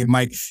underrated,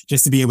 Mike,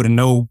 just to be able to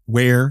know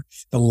where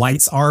the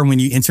lights are when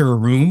you enter a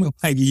room.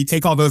 Like you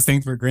take all those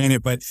things for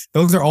granted, but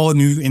those are all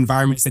new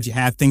environments that you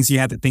have, things you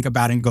have to think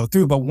about and go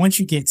through. But once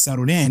you get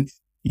settled in,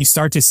 you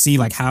start to see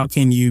like, how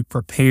can you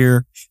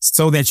prepare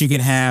so that you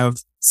can have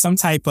some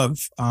type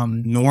of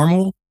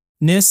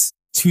normalness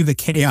to the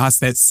chaos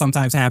that's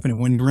sometimes happening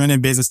when you're running a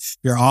business.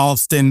 You're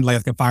often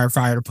like a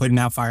firefighter putting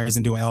out fires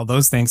and doing all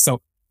those things.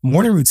 So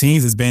morning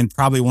routines has been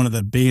probably one of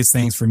the biggest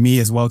things for me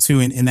as well too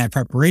in that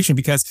preparation,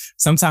 because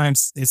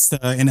sometimes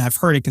and I've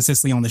heard it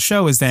consistently on the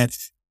show, is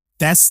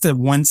that's the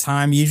one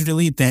time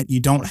usually that you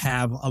don't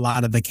have a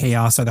lot of the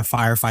chaos or the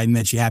firefighting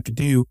that you have to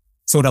do.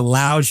 So it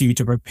allows you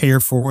to prepare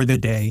for the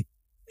day.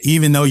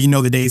 Even though you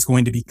know the day is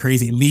going to be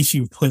crazy, at least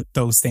you put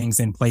those things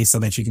in place so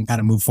that you can kind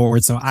of move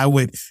forward. So I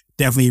would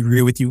definitely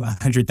agree with you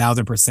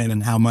 100,000% on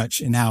how much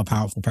and how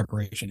powerful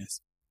preparation is.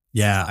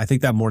 Yeah, I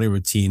think that morning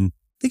routine,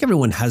 I think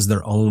everyone has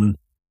their own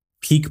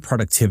peak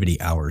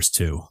productivity hours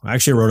too. I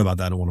actually wrote about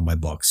that in one of my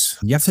books.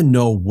 You have to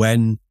know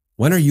when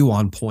are you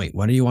on point?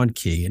 When are you on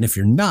key? And if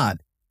you're not,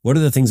 what are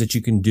the things that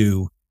you can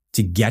do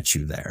to get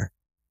you there?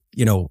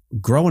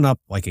 Growing up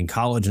like in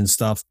college and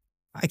stuff,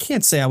 I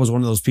can't say I was one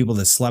of those people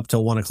that slept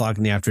till 1 o'clock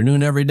in the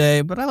afternoon every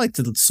day, but I like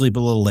to sleep a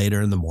little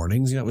later in the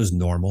mornings. It was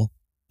normal.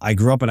 I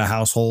grew up in a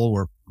household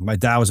where my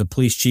dad was a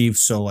police chief.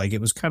 So like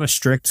it was kind of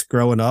strict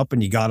growing up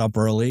and you got up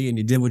early and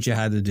you did what you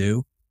had to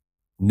do.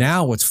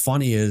 Now what's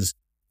funny is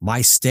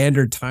my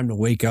standard time to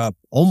wake up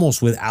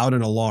almost without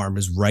an alarm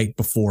is right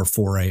before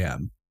 4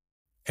 a.m.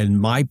 And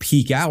my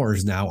peak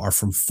hours now are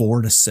from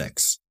 4 to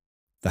 6.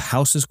 The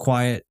house is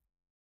quiet.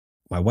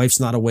 My wife's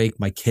not awake.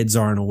 My kids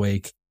aren't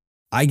awake.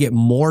 I get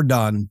more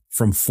done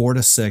from 4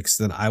 to 6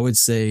 than I would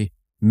say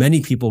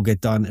many people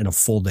get done in a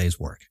full day's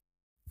work,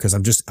 because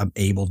I'm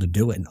able to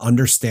do it. And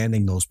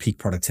understanding those peak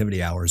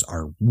productivity hours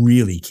are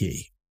really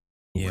key.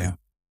 Yeah.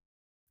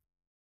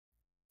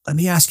 Let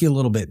me ask you a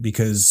little bit,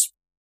 because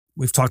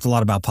we've talked a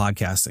lot about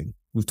podcasting.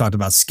 We've talked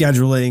about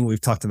scheduling. We've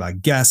talked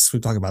about guests.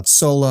 We've talked about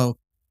solo.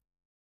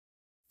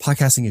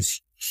 Podcasting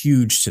is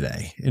huge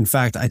today. In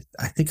fact, I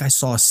think I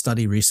saw a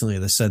study recently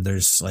that said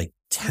there's like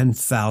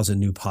 10,000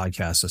 new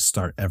podcasts that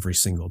start every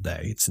single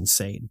day. It's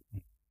insane.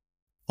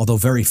 Although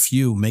very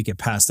few make it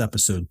past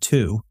episode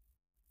 2.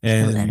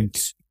 And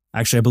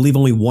actually, I believe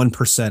only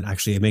 1%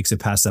 actually makes it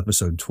past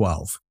episode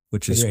 12,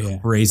 which is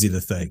crazy to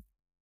think.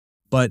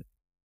 But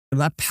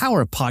that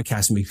power of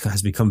podcasting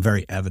has become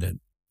very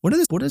evident. What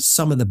are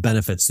some of the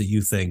benefits that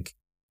you think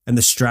and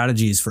the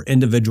strategies for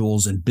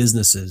individuals and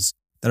businesses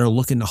that are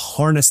looking to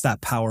harness that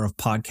power of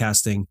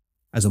podcasting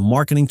as a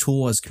marketing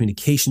tool, as a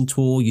communication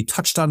tool? You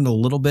touched on it a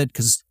little bit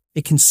because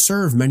it can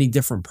serve many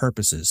different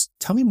purposes.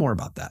 Tell me more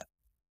about that.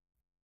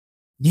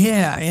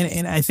 Yeah.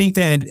 And I think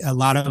that a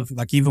lot of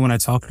like, even when I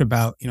talked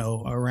about,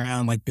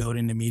 around like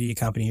building a media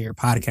company, your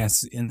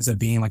podcast ends up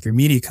being like your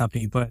media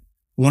company. But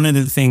one of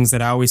the things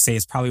that I always say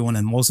is probably one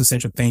of the most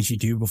essential things you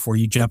do before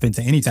you jump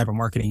into any type of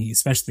marketing,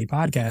 especially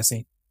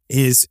podcasting,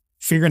 is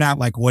figuring out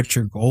like what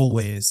your goal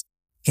is.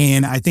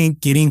 And I think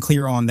getting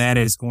clear on that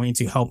is going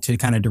to help to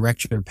kind of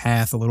direct your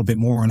path a little bit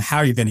more on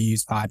how you're going to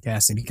use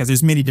podcasting, because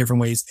there's many different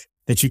ways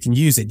that you can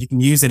use it. You can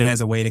use it as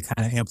a way to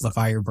kind of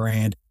amplify your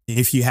brand.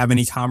 If you have an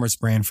e-commerce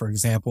brand, for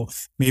example,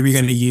 maybe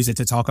you're going to use it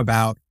to talk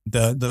about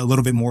the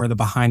little bit more of the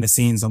behind the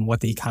scenes on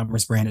what the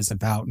e-commerce brand is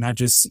about, not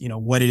just,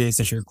 what it is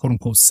that you're quote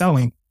unquote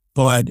selling,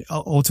 but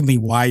ultimately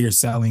why you're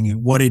selling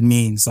and what it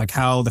means, like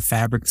how the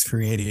fabric's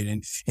created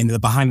and the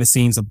behind the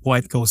scenes of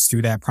what goes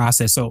through that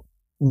process. So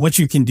what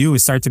you can do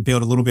is start to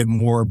build a little bit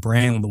more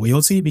brand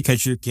loyalty,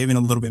 because you're giving a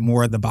little bit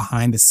more of the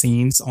behind the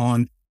scenes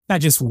on not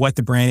just what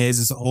the brand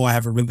is, oh, I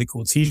have a really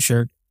cool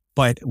t-shirt,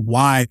 but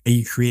why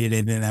you created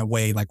it in that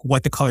way, like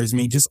what the colors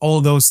mean, just all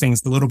of those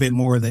things, a little bit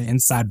more of the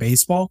inside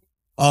baseball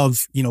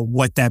of,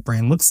 what that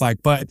brand looks like.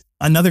 But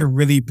another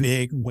really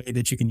big way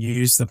that you can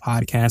use the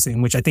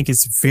podcasting, which I think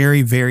is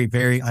very, very,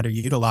 very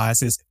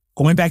underutilized, is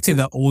going back to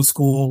the old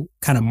school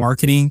kind of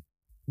marketing.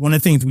 One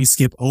of the things we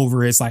skip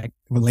over is like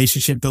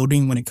relationship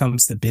building when it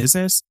comes to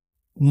business.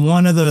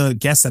 One of the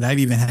guests that I've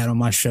even had on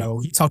my show,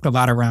 he talked a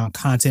lot around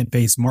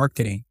content-based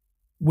marketing,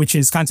 which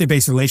is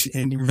content-based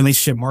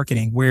relationship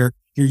marketing, where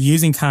you're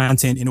using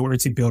content in order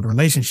to build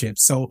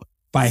relationships. So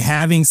by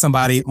having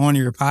somebody on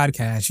your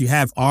podcast, you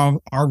have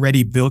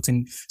already built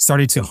and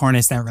started to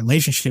harness that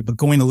relationship, but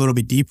going a little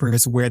bit deeper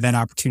is where that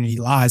opportunity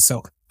lies.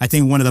 So I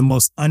think one of the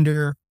most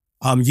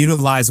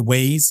utilized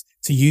ways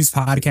to use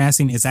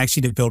podcasting is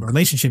actually to build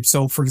relationships.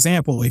 So for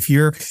example, if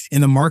you're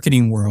in the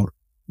marketing world,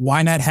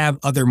 why not have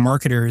other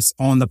marketers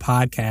on the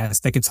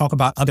podcast that could talk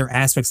about other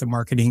aspects of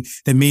marketing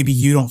that maybe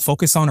you don't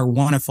focus on or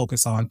want to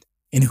focus on?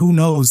 And who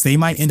knows, they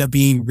might end up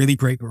being really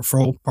great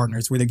referral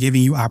partners where they're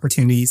giving you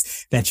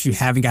opportunities that you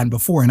haven't gotten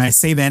before. And I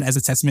say that as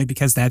a testament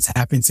because that's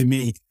happened to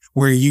me,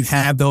 where you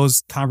have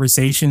those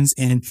conversations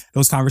and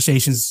those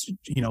conversations,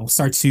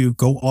 start to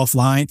go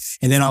offline.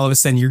 And then all of a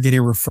sudden you're getting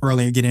a referral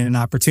and you're getting an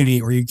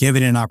opportunity, or you give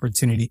it an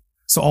opportunity.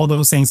 So all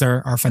those things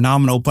are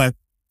phenomenal. But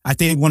I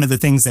think one of the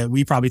things that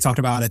we probably talked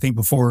about, I think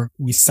before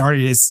we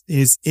started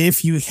is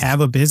if you have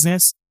a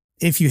business,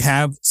 if you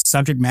have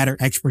subject matter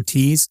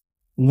expertise,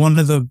 one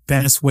of the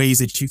best ways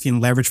that you can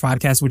leverage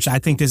podcasts, which I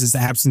think this is the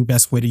absolute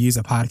best way to use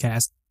a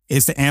podcast,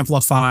 is to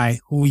amplify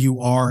who you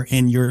are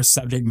and your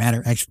subject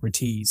matter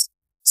expertise.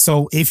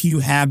 So if you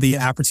have the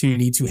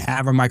opportunity to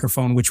have a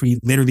microphone, which we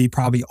literally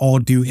probably all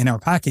do in our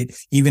pocket,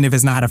 even if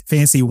it's not a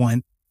fancy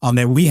one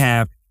that we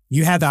have,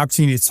 you have the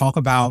opportunity to talk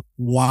about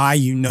why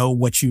you know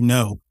what you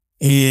know.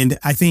 And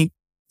I think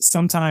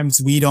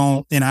sometimes we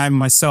don't, and I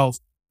myself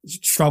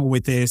struggle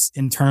with this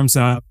in terms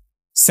of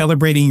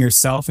celebrating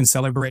yourself and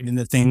celebrating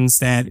the things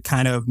that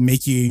kind of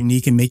make you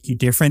unique and make you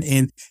different,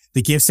 and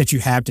the gifts that you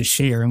have to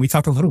share. And we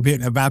talked a little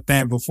bit about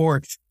that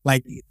before.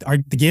 Like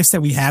the gifts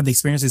that we have, the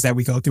experiences that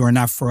we go through are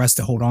not for us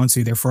to hold on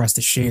to. They're for us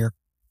to share.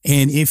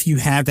 And if you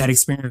have that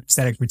experience,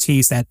 that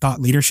expertise, that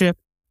thought leadership,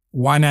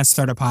 why not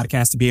start a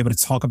podcast to be able to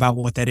talk about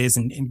what that is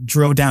and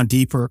drill down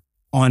deeper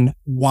on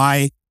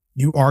why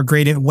you are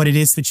great at what it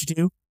is that you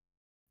do,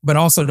 but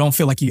also don't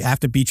feel like you have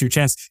to beat your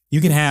chest. You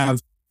can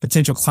have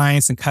potential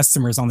clients and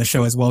customers on the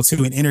show as well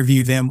too, and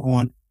interview them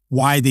on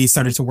why they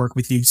started to work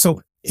with you.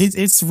 So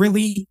it's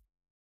really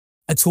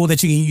a tool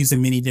that you can use in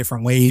many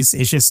different ways.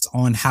 It's just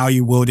on how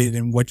you wield it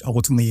and what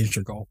ultimately is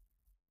your goal.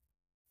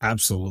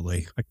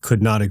 Absolutely. I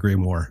could not agree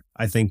more.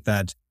 I think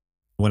that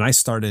when I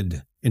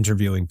started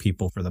interviewing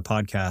people for the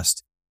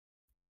podcast,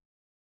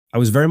 I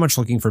was very much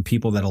looking for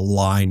people that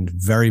aligned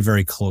very,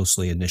 very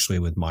closely initially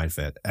with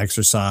MindFit,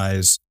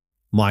 exercise,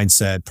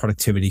 mindset,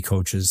 productivity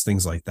coaches,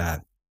 things like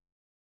that.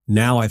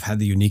 Now I've had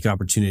the unique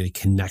opportunity to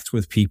connect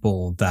with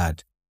people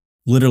that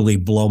literally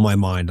blow my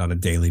mind on a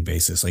daily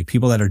basis, like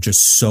people that are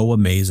just so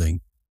amazing.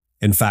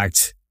 In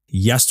fact,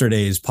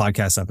 yesterday's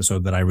podcast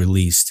episode that I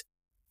released,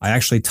 I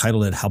actually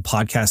titled it, How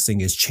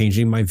Podcasting is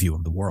Changing My View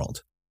of the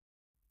World.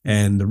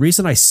 And the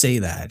reason I say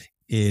that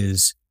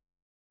is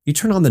you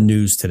turn on the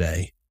news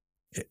today,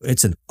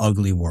 it's an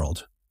ugly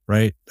world,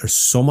 right? There's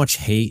so much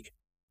hate.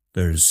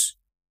 There's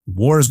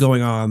wars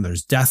going on.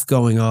 There's death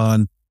going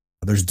on.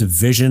 There's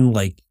division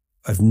like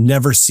I've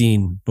never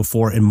seen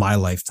before in my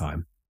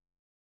lifetime.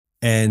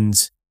 And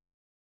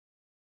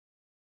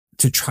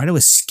to try to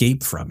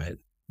escape from it,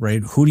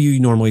 right? Who do you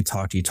normally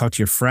talk to? You talk to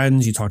your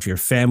friends, you talk to your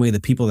family, the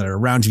people that are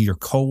around you, your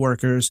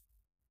coworkers.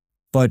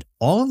 But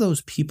all of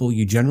those people,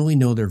 you generally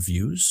know their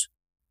views.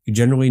 You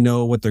generally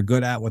know what they're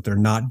good at, what they're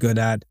not good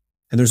at.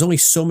 And there's only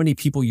so many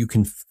people you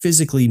can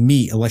physically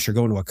meet unless you're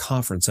going to a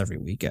conference every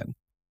weekend.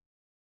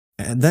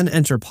 And then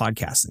enter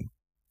podcasting.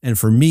 And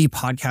for me,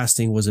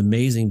 podcasting was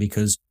amazing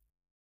because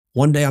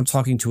one day I'm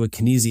talking to a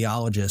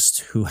kinesiologist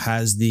who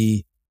has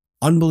the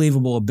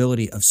unbelievable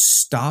ability of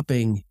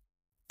stopping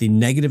the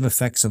negative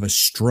effects of a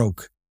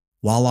stroke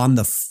while on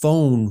the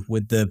phone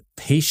with the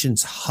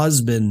patient's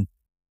husband,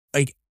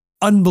 like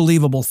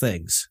unbelievable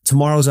things.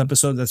 Tomorrow's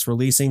episode that's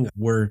releasing,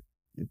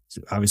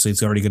 obviously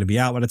it's already going to be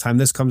out by the time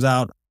this comes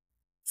out.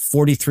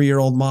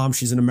 43-year-old mom,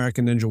 she's an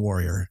American Ninja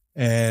Warrior.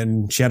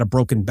 and she had a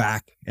broken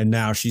back, and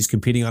now she's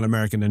competing on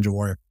American Ninja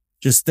Warrior.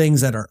 Just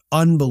things that are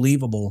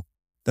unbelievable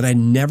that I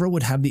never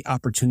would have the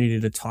opportunity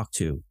to talk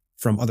to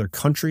from other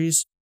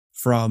countries,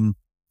 from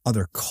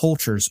other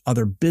cultures,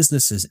 other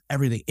businesses,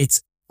 everything.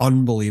 It's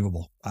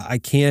unbelievable. I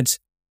can't,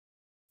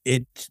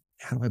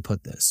 how do I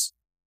put this?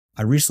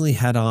 I recently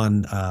had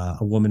on a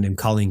woman named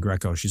Colleen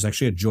Greco. She's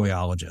actually a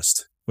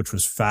joyologist, which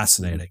was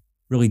fascinating,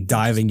 really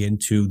diving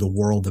into the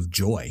world of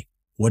joy.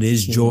 What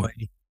is joy?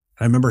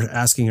 I remember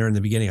asking her in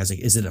the beginning, I was like,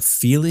 is it a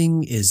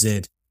feeling? Is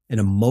it an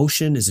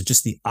emotion? Is it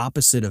just the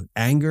opposite of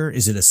anger?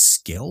 Is it a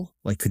skill?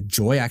 Like, could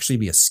joy actually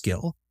be a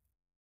skill?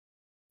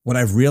 What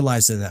I've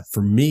realized is that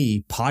for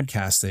me,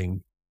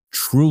 podcasting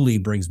truly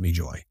brings me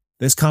joy.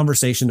 This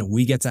conversation that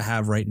we get to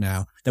have right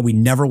now that we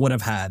never would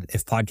have had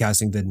if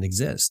podcasting didn't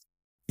exist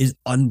is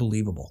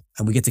unbelievable.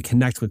 And we get to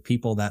connect with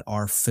people that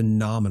are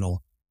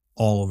phenomenal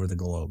all over the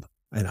globe.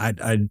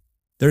 And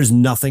there's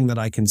nothing that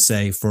I can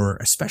say for,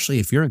 especially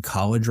if you're in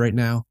college right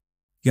now,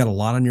 you got a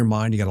lot on your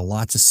mind, you got a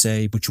lot to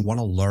say, but you want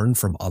to learn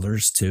from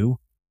others too.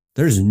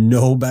 There's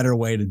no better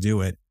way to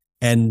do it.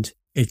 And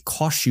it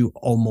costs you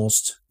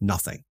almost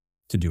nothing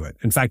to do it.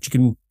 In fact, you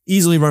can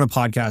easily run a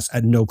podcast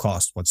at no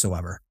cost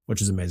whatsoever,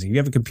 which is amazing. If you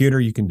have a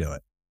computer, you can do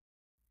it.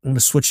 I'm going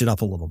to switch it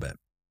up a little bit.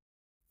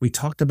 We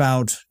talked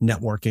about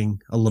networking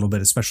a little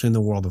bit, especially in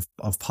the world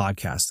of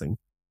podcasting.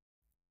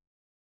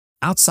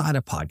 Outside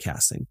of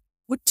podcasting,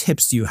 what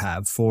tips do you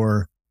have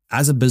for,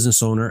 as a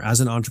business owner, as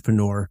an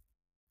entrepreneur,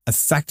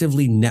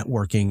 effectively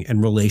networking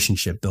and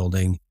relationship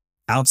building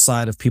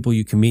outside of people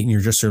you can meet in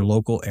your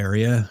local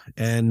area?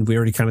 And we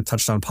already kind of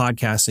touched on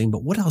podcasting,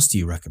 but what else do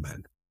you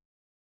recommend?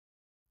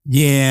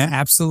 Yeah,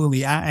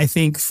 absolutely. I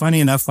think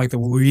funny enough, like the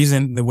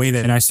way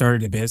that I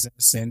started a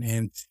business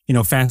and,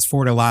 fast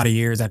forward a lot of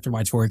years after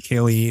my tore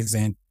Achilles,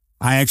 and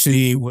I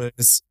actually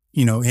was,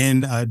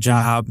 in a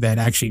job that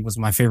actually was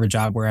my favorite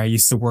job, where I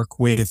used to work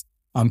with,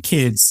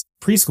 kids,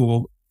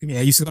 preschool. Yeah,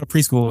 I used to go to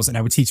preschools and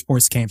I would teach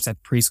sports camps at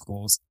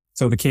preschools.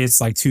 So the kids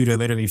like 2 to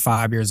literally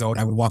 5 years old,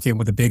 I would walk in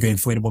with a big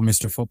inflatable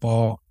Mr.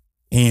 Football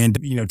and,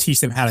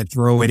 teach them how to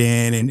throw it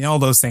in and all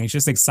those things,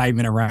 just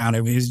excitement around it.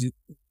 It was just,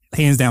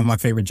 hands down my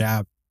favorite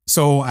job.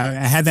 So I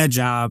had that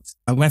job.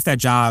 I left that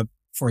job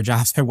for a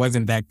job that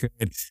wasn't that good.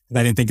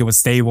 I didn't think it was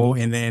stable.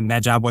 And then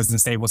that job wasn't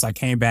stable. So I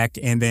came back,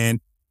 and then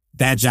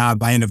that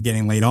job I ended up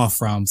getting laid off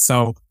from.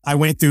 So I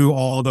went through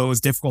all those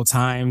difficult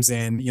times,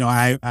 and,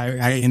 I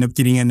ended up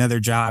getting another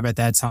job at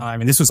that time.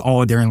 And this was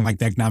all during like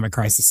the economic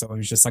crisis. So it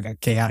was just like a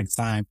chaotic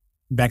time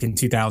back in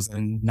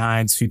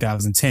 2009,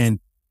 2010.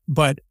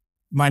 But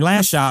my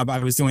last job, I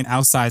was doing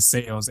outside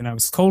sales, and I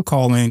was cold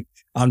calling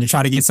to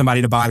try to get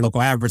somebody to buy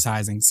local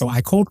advertising. So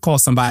I cold called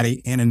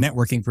somebody in a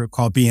networking group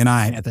called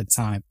BNI at that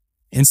time.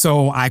 And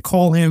so I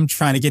call him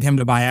trying to get him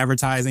to buy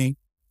advertising.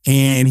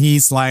 And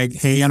he's like,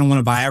 hey, I don't want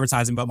to buy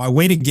advertising. But my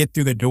way to get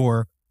through the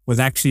door was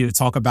actually to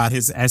talk about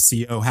his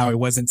SEO, how it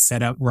wasn't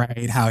set up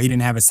right, how he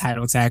didn't have his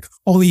title tag,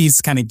 all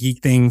these kind of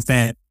geek things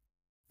that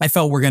I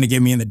felt were going to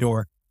get me in the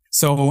door.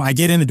 So I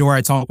get in the door, I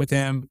talk with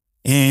him,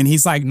 and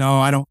he's like, no,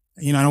 I don't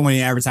want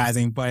any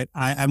advertising, but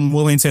I'm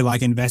willing to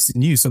like invest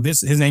in you. So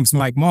his name's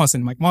Mike Moss,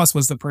 and Mike Moss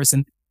was the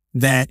person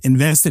that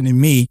invested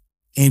in me.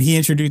 And he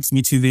introduced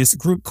me to this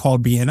group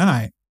called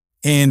BNI.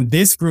 And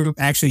this group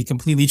actually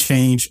completely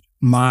changed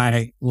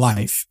my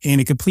life,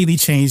 and it completely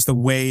changed the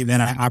way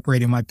that I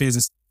operated my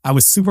business. I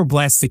was super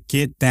blessed to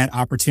get that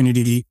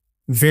opportunity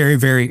very,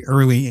 very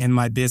early in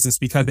my business,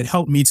 because it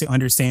helped me to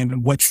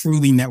understand what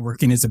truly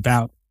networking is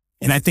about.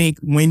 And I think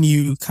when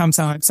you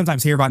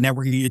sometimes hear about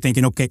networking, you're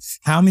thinking, okay,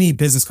 how many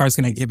business cards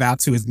can I give out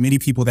to as many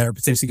people that are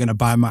potentially going to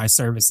buy my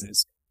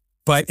services?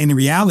 But in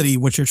reality,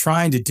 what you're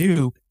trying to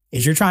do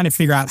is you're trying to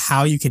figure out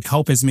how you can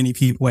help as many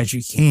people as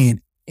you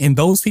can. And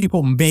those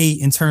people may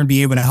in turn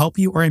be able to help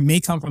you, or it may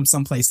come from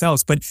someplace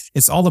else, but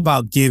it's all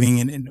about giving.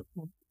 And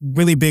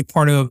really big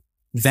part of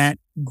that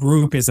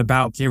group is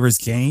about givers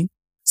gain.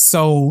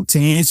 So to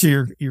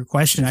answer your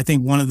question, I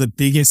think one of the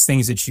biggest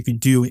things that you can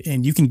do,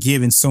 and you can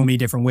give in so many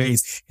different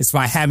ways, is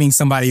by having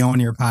somebody on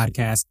your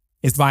podcast.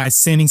 It's by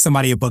sending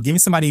somebody a book, giving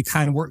somebody a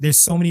kind of work. There's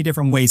so many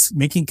different ways,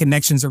 making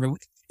connections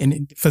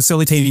and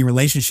facilitating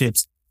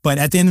relationships. But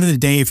at the end of the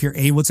day, if you're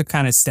able to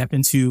kind of step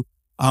into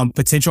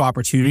potential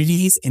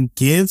opportunities and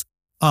give,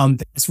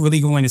 that's really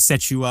going to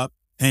set you up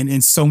and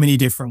in so many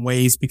different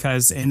ways,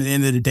 because at the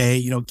end of the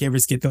day,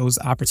 givers get those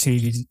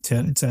opportunities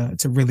to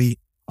really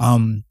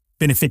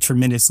benefit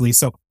tremendously.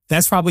 So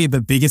that's probably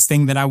the biggest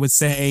thing that I would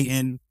say.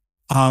 And,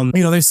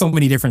 there's so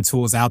many different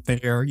tools out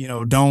there.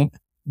 Don't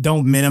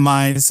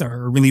minimize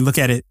or really look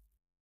at it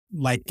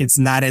like it's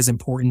not as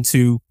important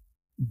to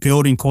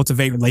build and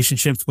cultivate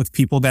relationships with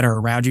people that are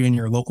around you in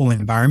your local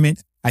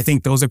environment. I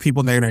think those are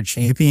people that are going to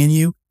champion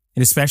you.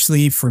 And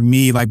especially for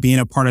me, like being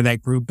a part of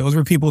that group, those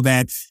were people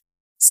that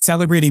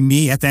celebrated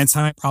me at that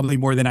time, probably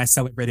more than I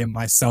celebrated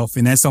myself.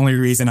 And that's the only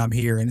reason I'm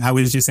here. And I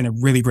was just in a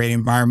really great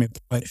environment.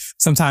 But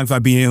sometimes by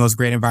being in those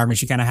great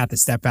environments, you kind of have to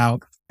step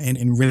out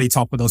and really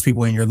talk with those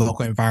people in your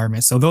local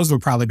environment. So those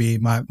would probably be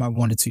my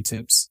 1 to 2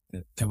 tips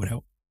that would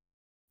help.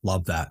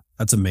 Love that.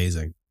 That's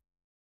amazing.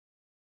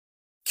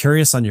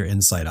 Curious on your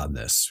insight on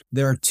this.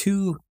 There are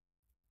two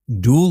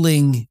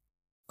dueling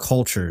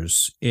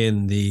cultures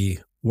in the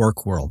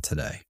work world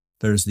today.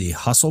 There's the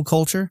hustle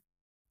culture,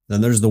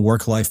 then there's the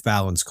work-life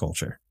balance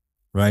culture,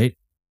 right?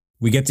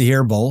 We get to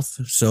hear both.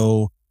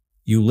 So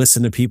you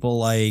listen to people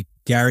like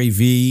Gary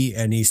Vee,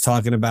 and he's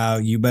talking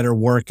about you better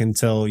work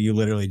until you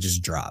literally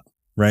just drop,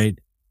 right?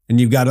 And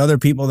you've got other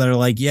people that are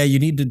like, yeah, you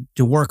need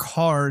to work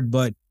hard,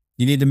 but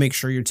you need to make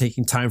sure you're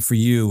taking time for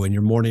you and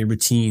your morning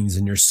routines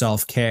and your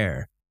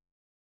self-care.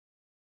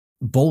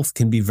 Both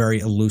can be very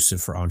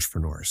elusive for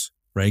entrepreneurs,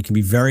 right? It can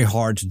be very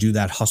hard to do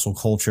that hustle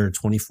culture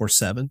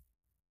 24/7.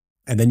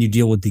 And then you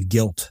deal with the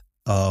guilt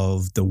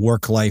of the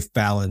work-life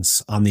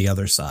balance on the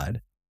other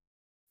side.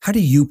 How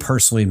do you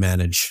personally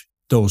manage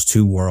those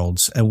two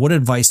worlds? And what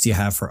advice do you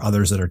have for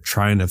others that are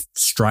trying to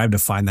strive to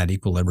find that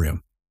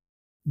equilibrium?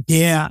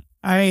 Yeah,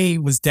 I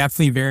was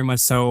definitely very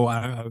much so.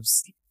 I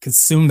was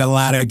consumed a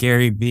lot of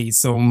Gary Vee.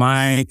 So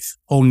my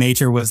whole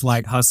nature was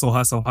like hustle,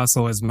 hustle,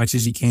 hustle as much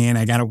as you can.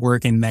 I got to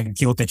work, and that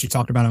guilt that you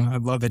talked about. I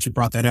love that you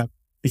brought that up,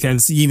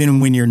 because even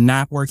when you're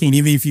not working,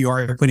 even if you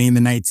are putting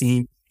in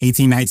the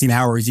 18, 19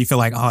 hours, you feel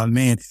like, oh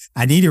man,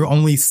 I need to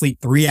only sleep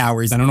 3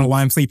 hours. I don't know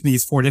why I'm sleeping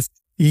these 4.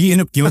 You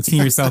end up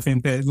guilting yourself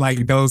into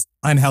like those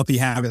unhealthy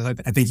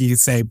habits, I think you could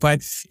say.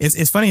 But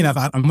it's funny enough.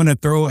 I'm going to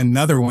throw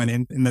another one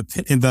in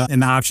the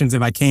options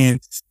if I can.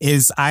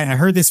 Is I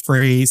heard this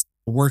phrase,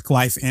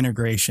 work-life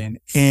integration,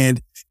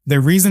 and the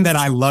reason that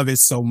I love it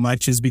so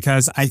much is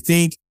because I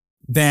think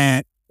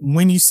that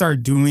when you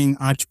start doing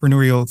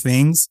entrepreneurial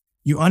things,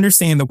 you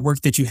understand the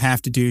work that you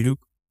have to do.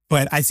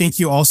 But I think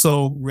you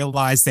also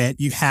realize that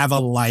you have a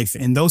life,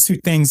 and those two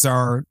things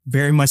are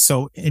very much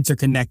so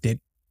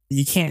interconnected.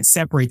 You can't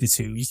separate the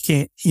two. You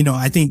can't,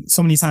 I think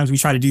so many times we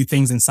try to do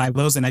things in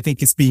silos, and I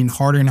think it's being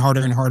harder and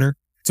harder and harder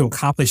to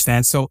accomplish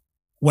that. So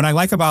what I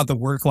like about the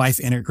work-life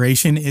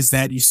integration is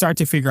that you start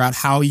to figure out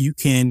how you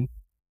can,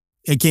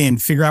 again,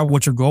 figure out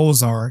what your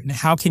goals are and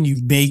how can you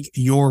make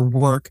your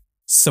work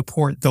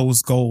support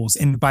those goals,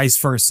 and vice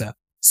versa.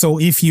 So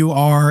if you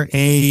are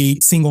a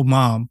single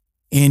mom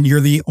and you're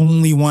the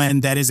only one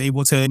that is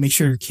able to make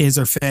sure your kids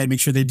are fed, make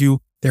sure they do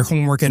their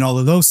homework and all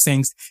of those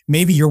things,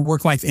 maybe your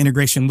work-life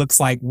integration looks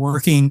like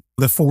working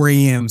the 4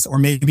 a.m.s, or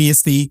maybe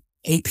it's the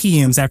 8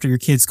 p.m.s after your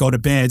kids go to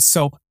bed.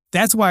 So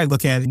that's why I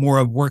look at more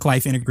of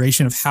work-life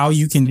integration, of how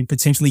you can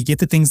potentially get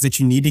the things that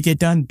you need to get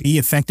done, be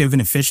effective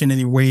and efficient in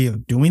your way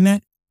of doing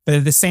that, but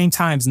at the same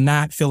time,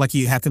 not feel like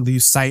you have to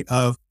lose sight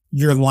of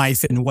your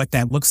life and what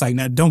that looks like.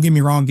 Now, don't get me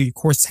wrong, you of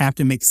course have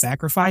to make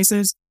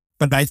sacrifices,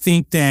 but I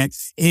think that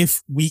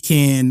if we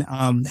can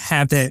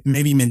have that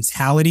maybe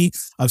mentality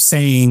of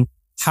saying,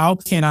 how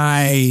can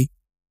I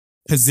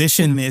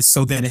position this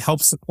so that it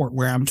helps support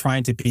where I'm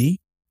trying to be,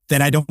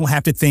 that I don't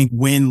have to think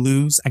win,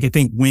 lose. I can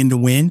think win to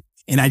win.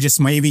 And I just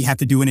maybe have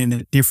to do it in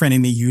a different,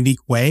 in a unique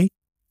way.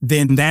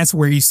 Then that's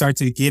where you start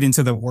to get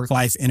into the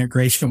work-life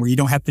integration, where you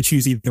don't have to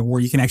choose either or.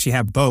 You can actually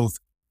have both.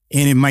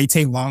 And it might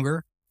take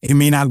longer. It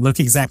may not look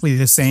exactly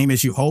the same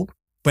as you hope,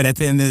 but at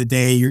the end of the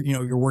day,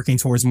 you're working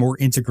towards more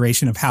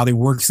integration of how they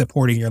work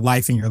supporting your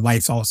life, and your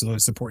life's also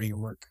supporting your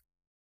work.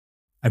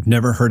 I've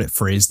never heard it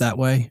phrased that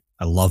way.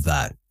 I love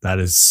that. That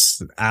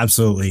is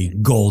absolutely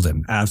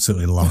golden.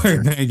 Absolutely love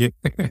it. Thank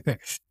you.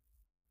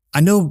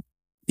 I know,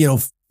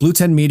 Blue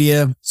 10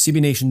 Media, CB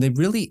Nation, they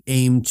really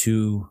aim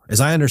to, as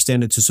I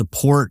understand it, to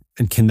support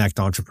and connect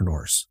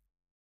entrepreneurs.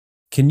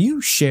 Can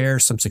you share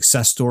some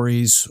success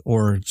stories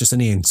or just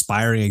any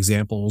inspiring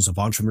examples of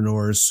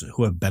entrepreneurs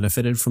who have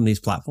benefited from these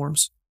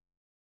platforms?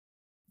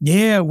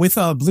 Yeah, with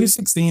Blue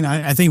 16,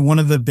 I think one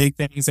of the big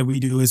things that we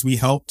do is we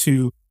help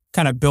to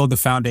kind of build the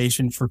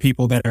foundation for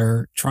people that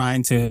are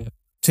trying to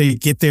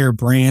get their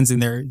brands and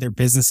their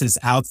businesses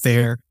out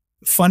there.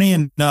 Funny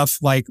enough,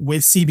 like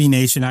with CB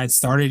Nation, I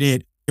started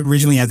it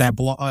originally as that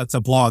blog. It's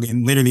a blog,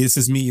 and literally this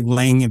is me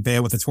laying in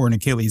bed with a torn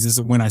Achilles. This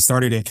is when I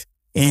started it,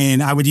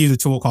 and I would use a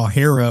tool called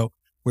Hero,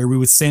 where we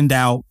would send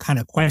out kind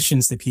of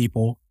questions to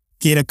people,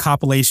 get a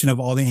compilation of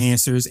all the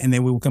answers, and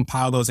then we would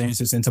compile those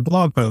answers into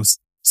blog posts.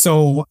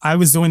 So I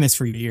was doing this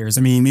for years.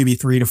 I mean, maybe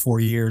 3 to 4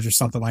 years or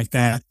something like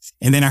that.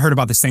 And then I heard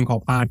about this thing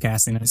called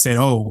podcasting. I said,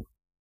 oh,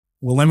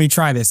 well, let me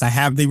try this. I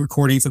have the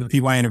recordings of the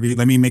people I interviewed.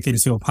 Let me make it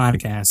into a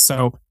podcast.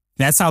 So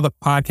that's how the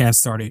podcast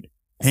started.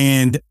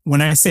 And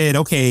when I said,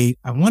 okay,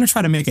 I want to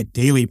try to make a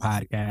daily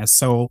podcast.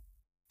 So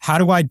how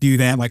do I do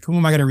that? Like, who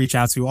am I going to reach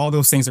out to? All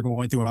those things are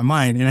going through my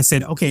mind. And I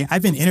said, okay,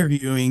 I've been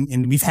interviewing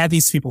and we've had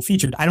these people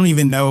featured. I don't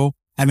even know.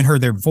 I haven't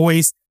heard their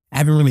voice. I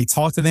haven't really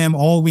talked to them.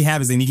 All we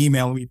have is an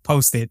email and we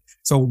post it.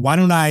 So why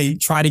don't I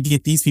try to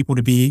get these people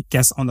to be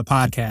guests on the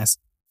podcast?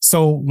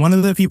 So one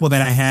of the people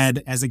that I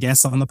had as a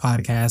guest on the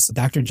podcast,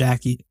 Dr.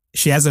 Jackie,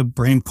 she has a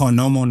brand called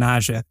Nomo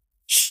Naja.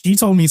 She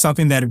told me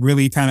something that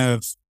really kind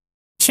of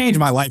changed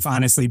my life,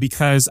 honestly,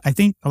 because I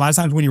think a lot of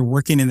times when you're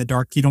working in the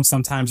dark, you don't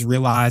sometimes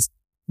realize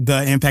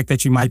the impact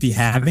that you might be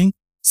having.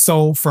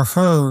 So for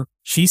her,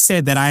 she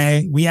said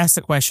that we asked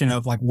the question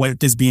of like, what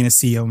does being a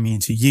CEO mean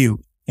to you?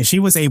 And she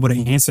was able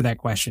to answer that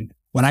question.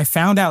 When I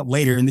found out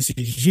later, and this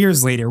is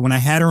years later, when I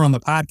had her on the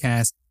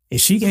podcast And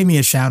she gave me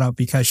a shout out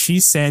because she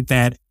said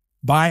that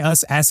by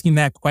us asking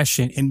that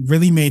question, it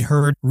really made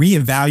her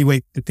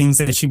reevaluate the things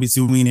that she was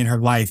doing in her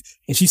life.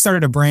 And she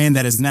started a brand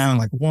that is now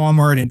like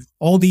Walmart and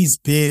all these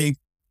big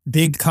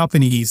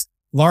companies,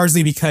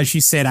 largely because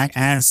she said, I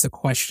asked a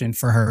question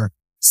for her.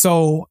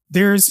 So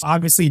there's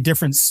obviously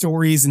different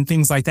stories and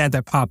things like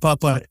that pop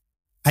up, but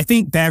I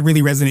think that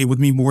really resonated with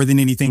me more than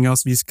anything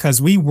else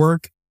because we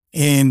work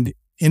in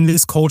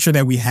this culture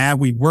that we have,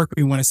 we want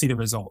to see the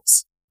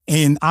results.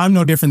 And I'm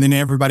no different than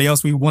everybody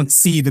else. We want to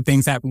see the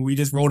things happen. We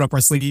just rolled up our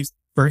sleeves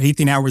for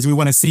 18 hours. We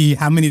want to see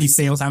how many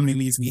sales, how many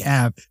leads we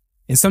have.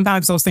 And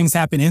sometimes those things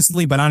happen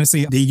instantly, but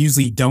honestly, they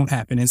usually don't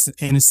happen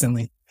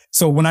instantly.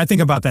 So when I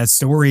think about that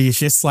story, it's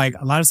just like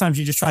a lot of times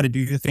you just try to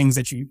do the things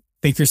that you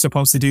think you're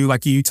supposed to do.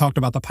 Like you talked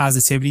about the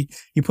positivity,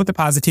 you put the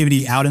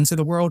positivity out into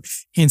the world,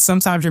 and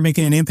sometimes you're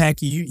making an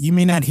impact. You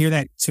may not hear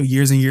that till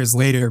years and years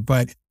later,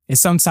 but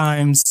it's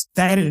sometimes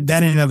that in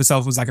and of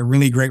itself was like a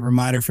really great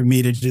reminder for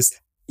me to just,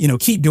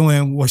 keep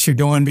doing what you're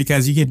doing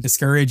because you get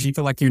discouraged. You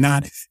feel like you're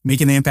not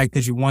making the impact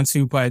that you want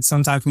to, but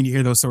sometimes when you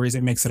hear those stories,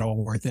 it makes it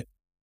all worth it.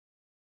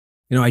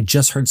 I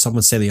just heard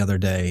someone say the other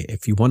day,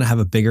 if you want to have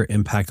a bigger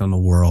impact on the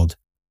world,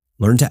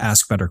 learn to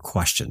ask better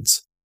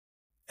questions.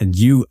 And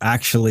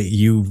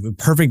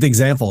perfect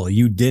example.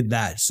 You did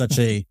that. Such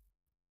a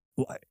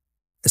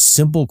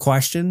simple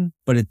question,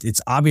 but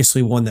it's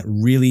obviously one that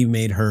really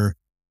made her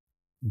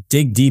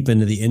dig deep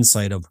into the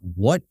insight of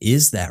what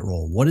is that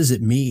role? What does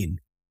it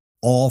mean?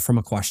 All from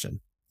a question.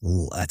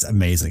 Ooh, that's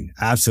amazing.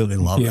 Absolutely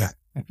love that.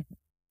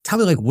 Tell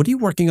me, what are you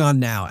working on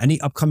now?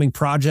 Any upcoming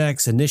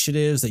projects,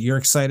 initiatives that you're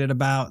excited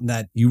about and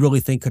that you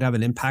really think could have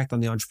an impact on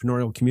the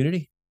entrepreneurial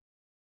community?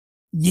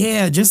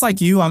 Yeah, just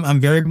like you, I'm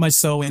very much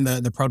so in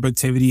the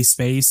productivity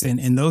space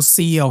and those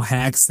CEO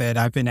hacks that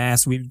I've been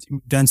asked. We've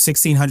done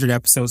 1,600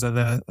 episodes of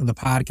the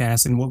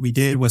podcast. And what we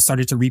did was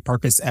started to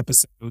repurpose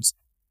episodes.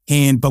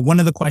 But one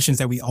of the questions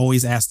that we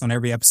always asked on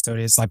every episode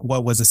is like,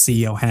 what was a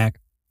CEO hack?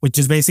 Which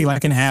is basically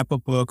like an app, a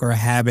book, or a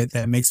habit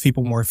that makes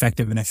people more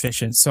effective and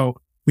efficient. So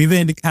we've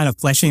been kind of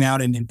fleshing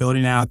out and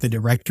building out the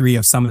directory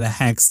of some of the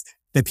hacks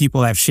that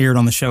people have shared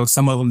on the show.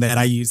 Some of them that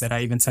I use that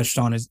I even touched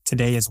on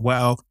today as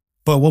well.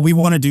 But what we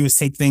want to do is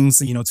take things,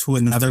 to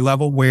another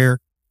level where,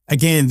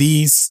 again,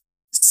 these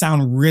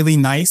sound really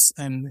nice.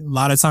 And a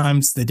lot of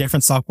times the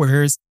different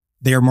softwares,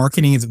 their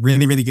marketing is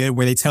really, really good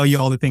where they tell you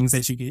all the things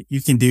that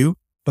you can do.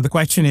 But the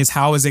question is,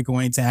 how is it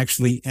going to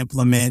actually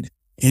implement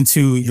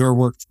into your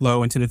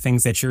workflow, into the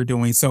things that you're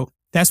doing? So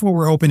that's what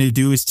we're hoping to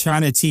do is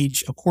trying to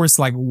teach, of course,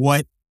 like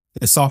what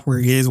the software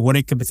is, what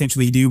it could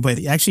potentially do,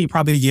 but actually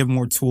probably give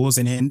more tools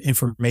and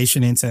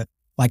information into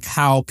like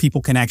how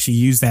people can actually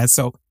use that.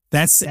 So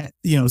that's at,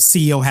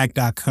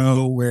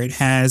 ceohack.co where it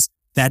has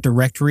that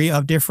directory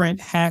of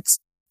different hacks,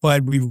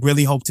 but we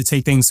really hope to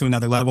take things to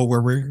another level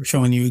where we're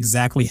showing you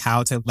exactly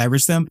how to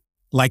leverage them,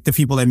 like the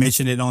people that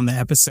mentioned it on the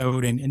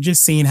episode and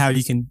just seeing how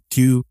you can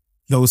do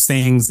those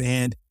things.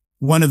 And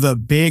one of the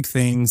big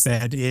things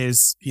that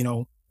is,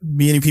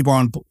 many people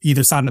on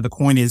either side of the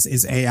coin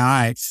is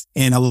AI.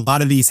 And a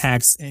lot of these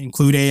hacks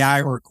include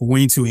AI or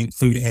going to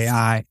include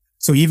AI.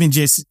 So even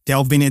just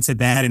delving into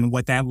that and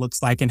what that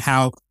looks like and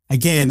how,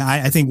 again,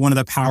 I think one of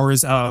the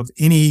powers of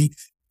any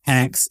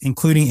hacks,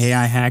 including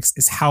AI hacks,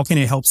 is how can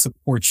it help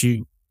support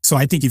you? So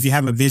I think if you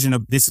have a vision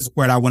of this is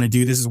what I want to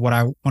do, this is what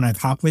I want to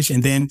accomplish,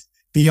 and then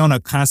be on a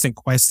constant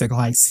quest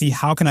to see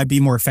how can I be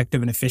more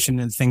effective and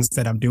efficient in the things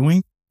that I'm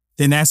doing,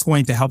 then that's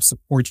going to help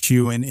support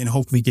you and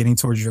hopefully getting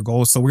towards your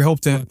goals. So we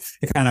hope to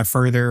kind of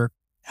further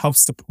help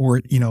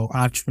support,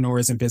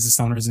 entrepreneurs and business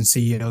owners and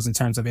CEOs in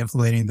terms of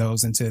implementing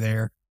those into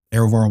their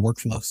overall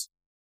workflows.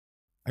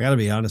 I got to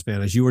be honest,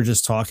 man, as you were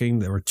just talking,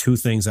 there were two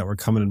things that were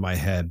coming in my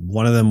head.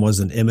 One of them was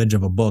an image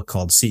of a book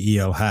called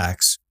CEO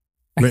Hacks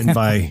written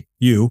by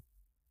you.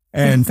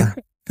 And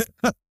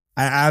I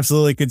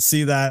absolutely could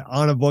see that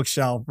on a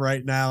bookshelf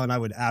right now. And I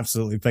would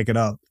absolutely pick it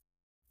up.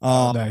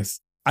 Nice.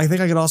 I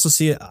think I could also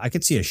see it. I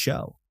could see a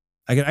show.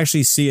 I could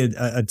actually see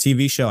a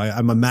TV show.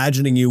 I'm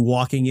imagining you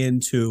walking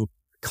into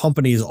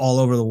companies all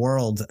over the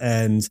world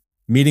and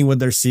meeting with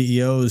their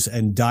CEOs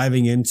and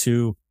diving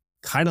into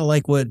kind of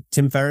like what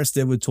Tim Ferriss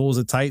did with Tools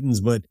at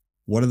Titans, but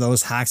what are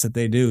those hacks that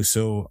they do?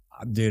 So,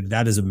 dude,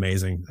 that is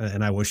amazing.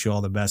 And I wish you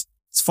all the best.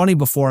 It's funny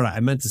I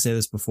meant to say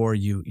this before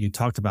you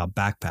talked about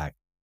Backpack.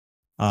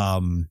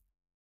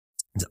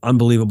 It's an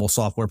unbelievable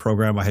software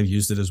program. I have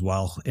used it as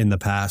well in the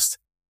past.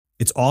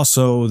 It's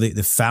also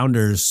the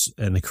founders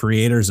and the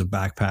creators of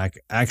Backpack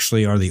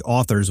actually are the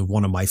authors of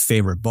one of my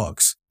favorite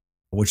books,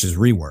 which is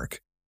Rework.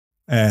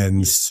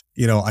 And,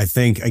 I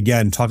think,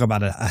 again, talk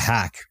about a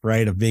hack,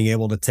 right? Of being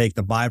able to take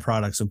the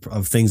byproducts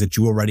of things that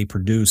you already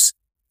produce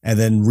and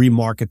then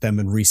remarket them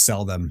and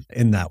resell them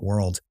in that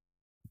world.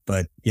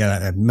 But yeah,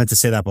 I meant to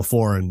say that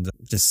before and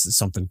just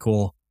something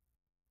cool.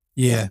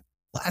 Yeah.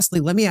 Lastly,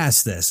 let me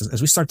ask this as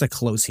we start to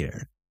close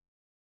here.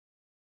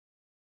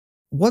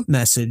 What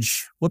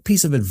message, what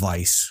piece of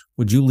advice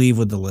would you leave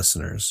with the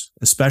listeners,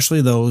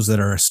 especially those that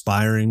are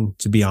aspiring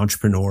to be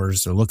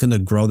entrepreneurs or looking to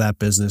grow that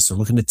business or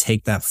looking to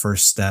take that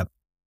first step?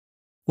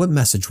 What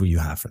message will you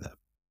have for them?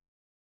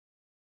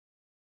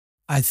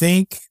 I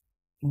think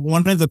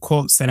one of the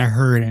quotes that I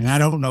heard, and I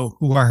don't know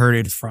who I heard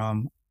it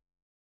from,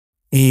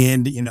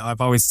 and,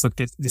 I've always looked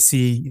at to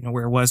see,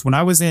 where it was when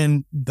I was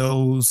in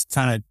those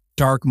kind of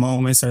dark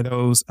moments or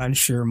those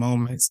unsure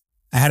moments.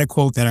 I had a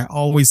quote that I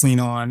always lean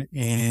on,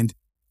 and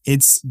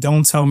it's,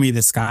 don't tell me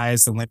the sky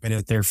is the limit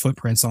if there are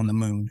footprints on the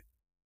moon.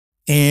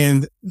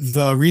 And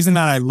the reason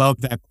that I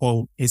love that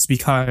quote is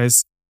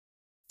because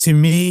to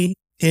me,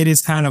 it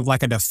is kind of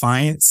like a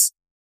defiance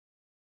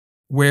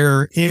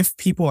where if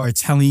people are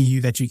telling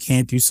you that you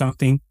can't do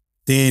something,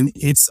 then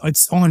it's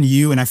on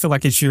you. And I feel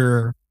like it's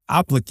your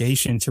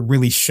obligation to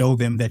really show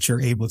them that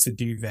you're able to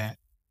do that.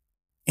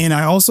 And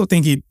I also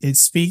think it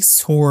speaks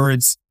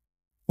towards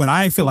what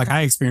I feel like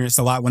I experienced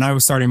a lot when I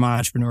was starting my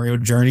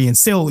entrepreneurial journey. And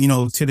still,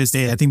 to this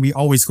day, I think we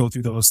always go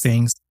through those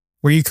things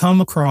where you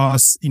come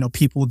across,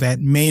 people that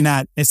may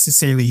not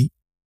necessarily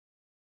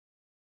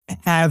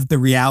have the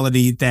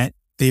reality that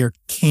there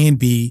can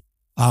be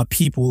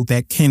people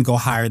that can go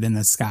higher than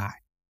the sky.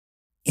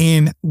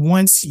 And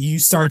once you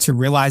start to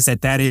realize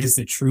that that is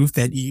the truth,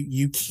 that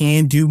you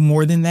can do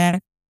more than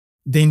that,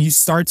 then you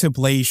start to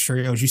blaze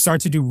trails. You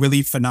start to do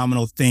really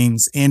phenomenal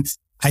things. And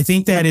I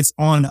think that it's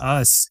on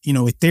us.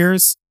 If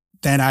there's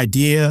that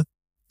idea,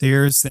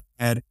 there's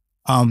that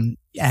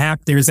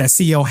app, there's that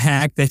CEO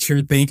hack that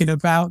you're thinking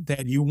about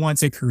that you want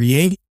to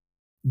create,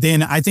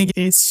 then I think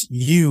it's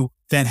you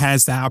that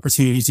has the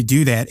opportunity to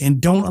do that.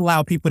 And don't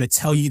allow people to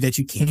tell you that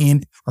you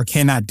can or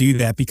cannot do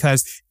that,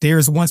 because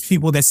there's once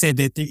people that said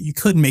that you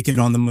couldn't make it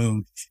on the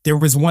moon. There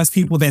was once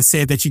people that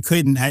said that you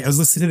couldn't. I was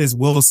listening to this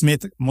Will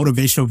Smith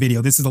motivational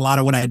video. This is a lot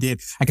of what I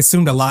did. I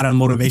consumed a lot of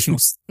motivational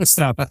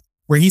stuff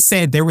where he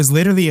said there was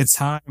literally a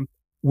time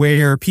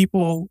where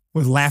people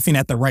were laughing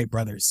at the Wright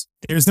brothers.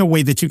 There's no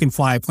way that you can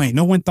fly a plane.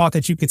 No one thought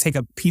that you could take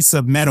a piece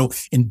of metal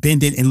and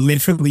bend it and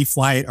literally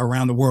fly it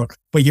around the world.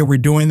 But yet we're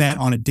doing that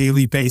on a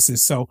daily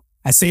basis. So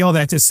I say all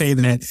that to say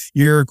that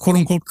your quote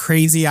unquote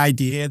crazy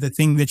idea, the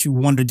thing that you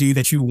want to do,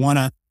 that you want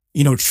to,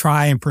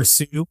 try and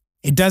pursue,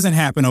 it doesn't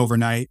happen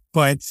overnight,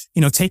 but,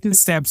 take the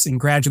steps and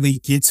gradually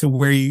get to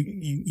where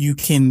you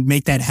can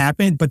make that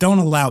happen. But don't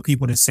allow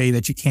people to say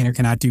that you can or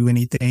cannot do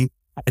anything.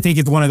 I think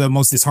it's one of the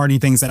most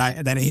disheartening things that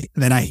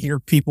I hear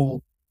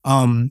people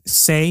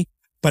say,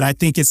 but I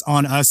think it's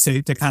on us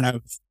to kind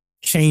of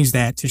change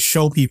that, to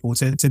show people,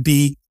 to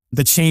be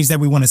the change that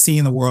we want to see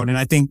in the world. And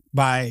I think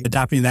by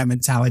adopting that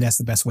mentality, that's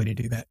the best way to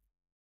do that.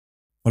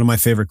 One of my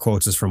favorite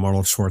quotes is from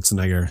Arnold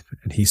Schwarzenegger.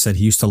 And he said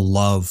he used to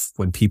love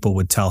when people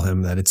would tell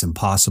him that it's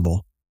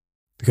impossible,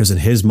 because in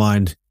his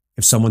mind,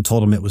 if someone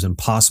told him it was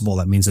impossible,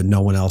 that means that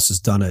no one else has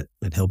done it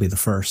and he'll be the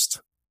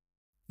first.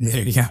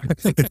 There you go.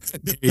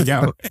 There you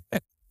go.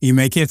 You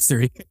make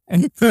history.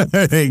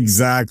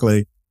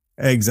 Exactly.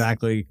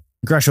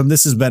 Gresham,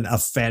 this has been a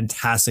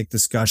fantastic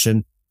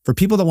discussion. For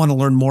people that want to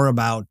learn more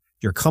about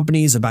your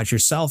companies, about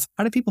yourself,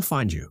 how do people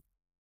find you?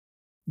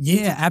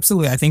 Yeah,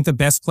 absolutely. I think the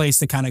best place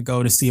to kind of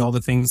go to see all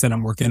the things that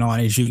I'm working on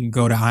is you can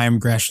go to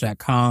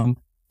iamgresh.com.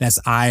 That's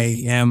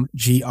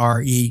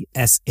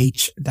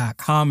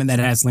IAMGRESH.com. And that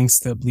has links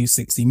to Blue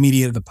 60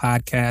 Media, the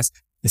podcast,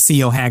 the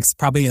CEO hacks,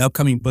 probably an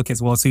upcoming book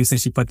as well, too,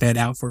 since you put that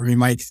out for me,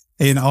 Mike,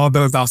 and all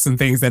those awesome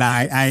things that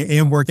I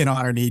am working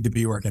on or need to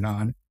be working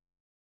on.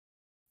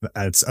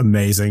 That's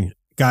amazing.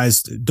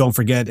 Guys, don't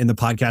forget, in the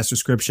podcast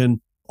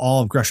description,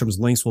 all of Gresham's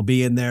links will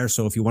be in there.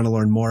 So if you want to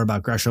learn more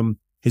about Gresham,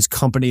 his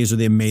companies, or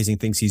the amazing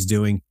things he's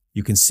doing,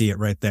 you can see it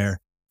right there.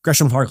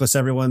 Gresham Harkless,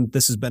 everyone,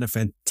 this has been a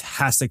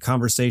fantastic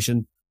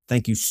conversation.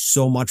 Thank you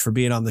so much for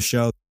being on the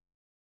show.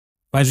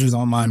 Pleasure's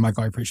all mine,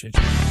 Michael. I appreciate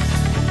you.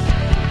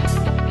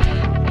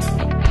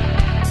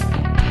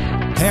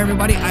 Hey,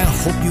 everybody, I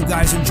hope you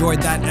guys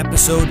enjoyed that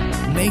episode.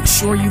 Make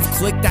sure you've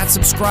clicked that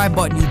subscribe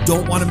button. You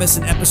don't want to miss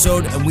an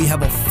episode, and we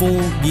have a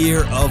full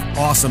year of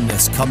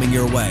awesomeness coming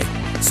your way.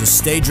 So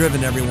stay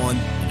driven, everyone,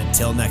 and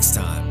until next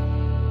time.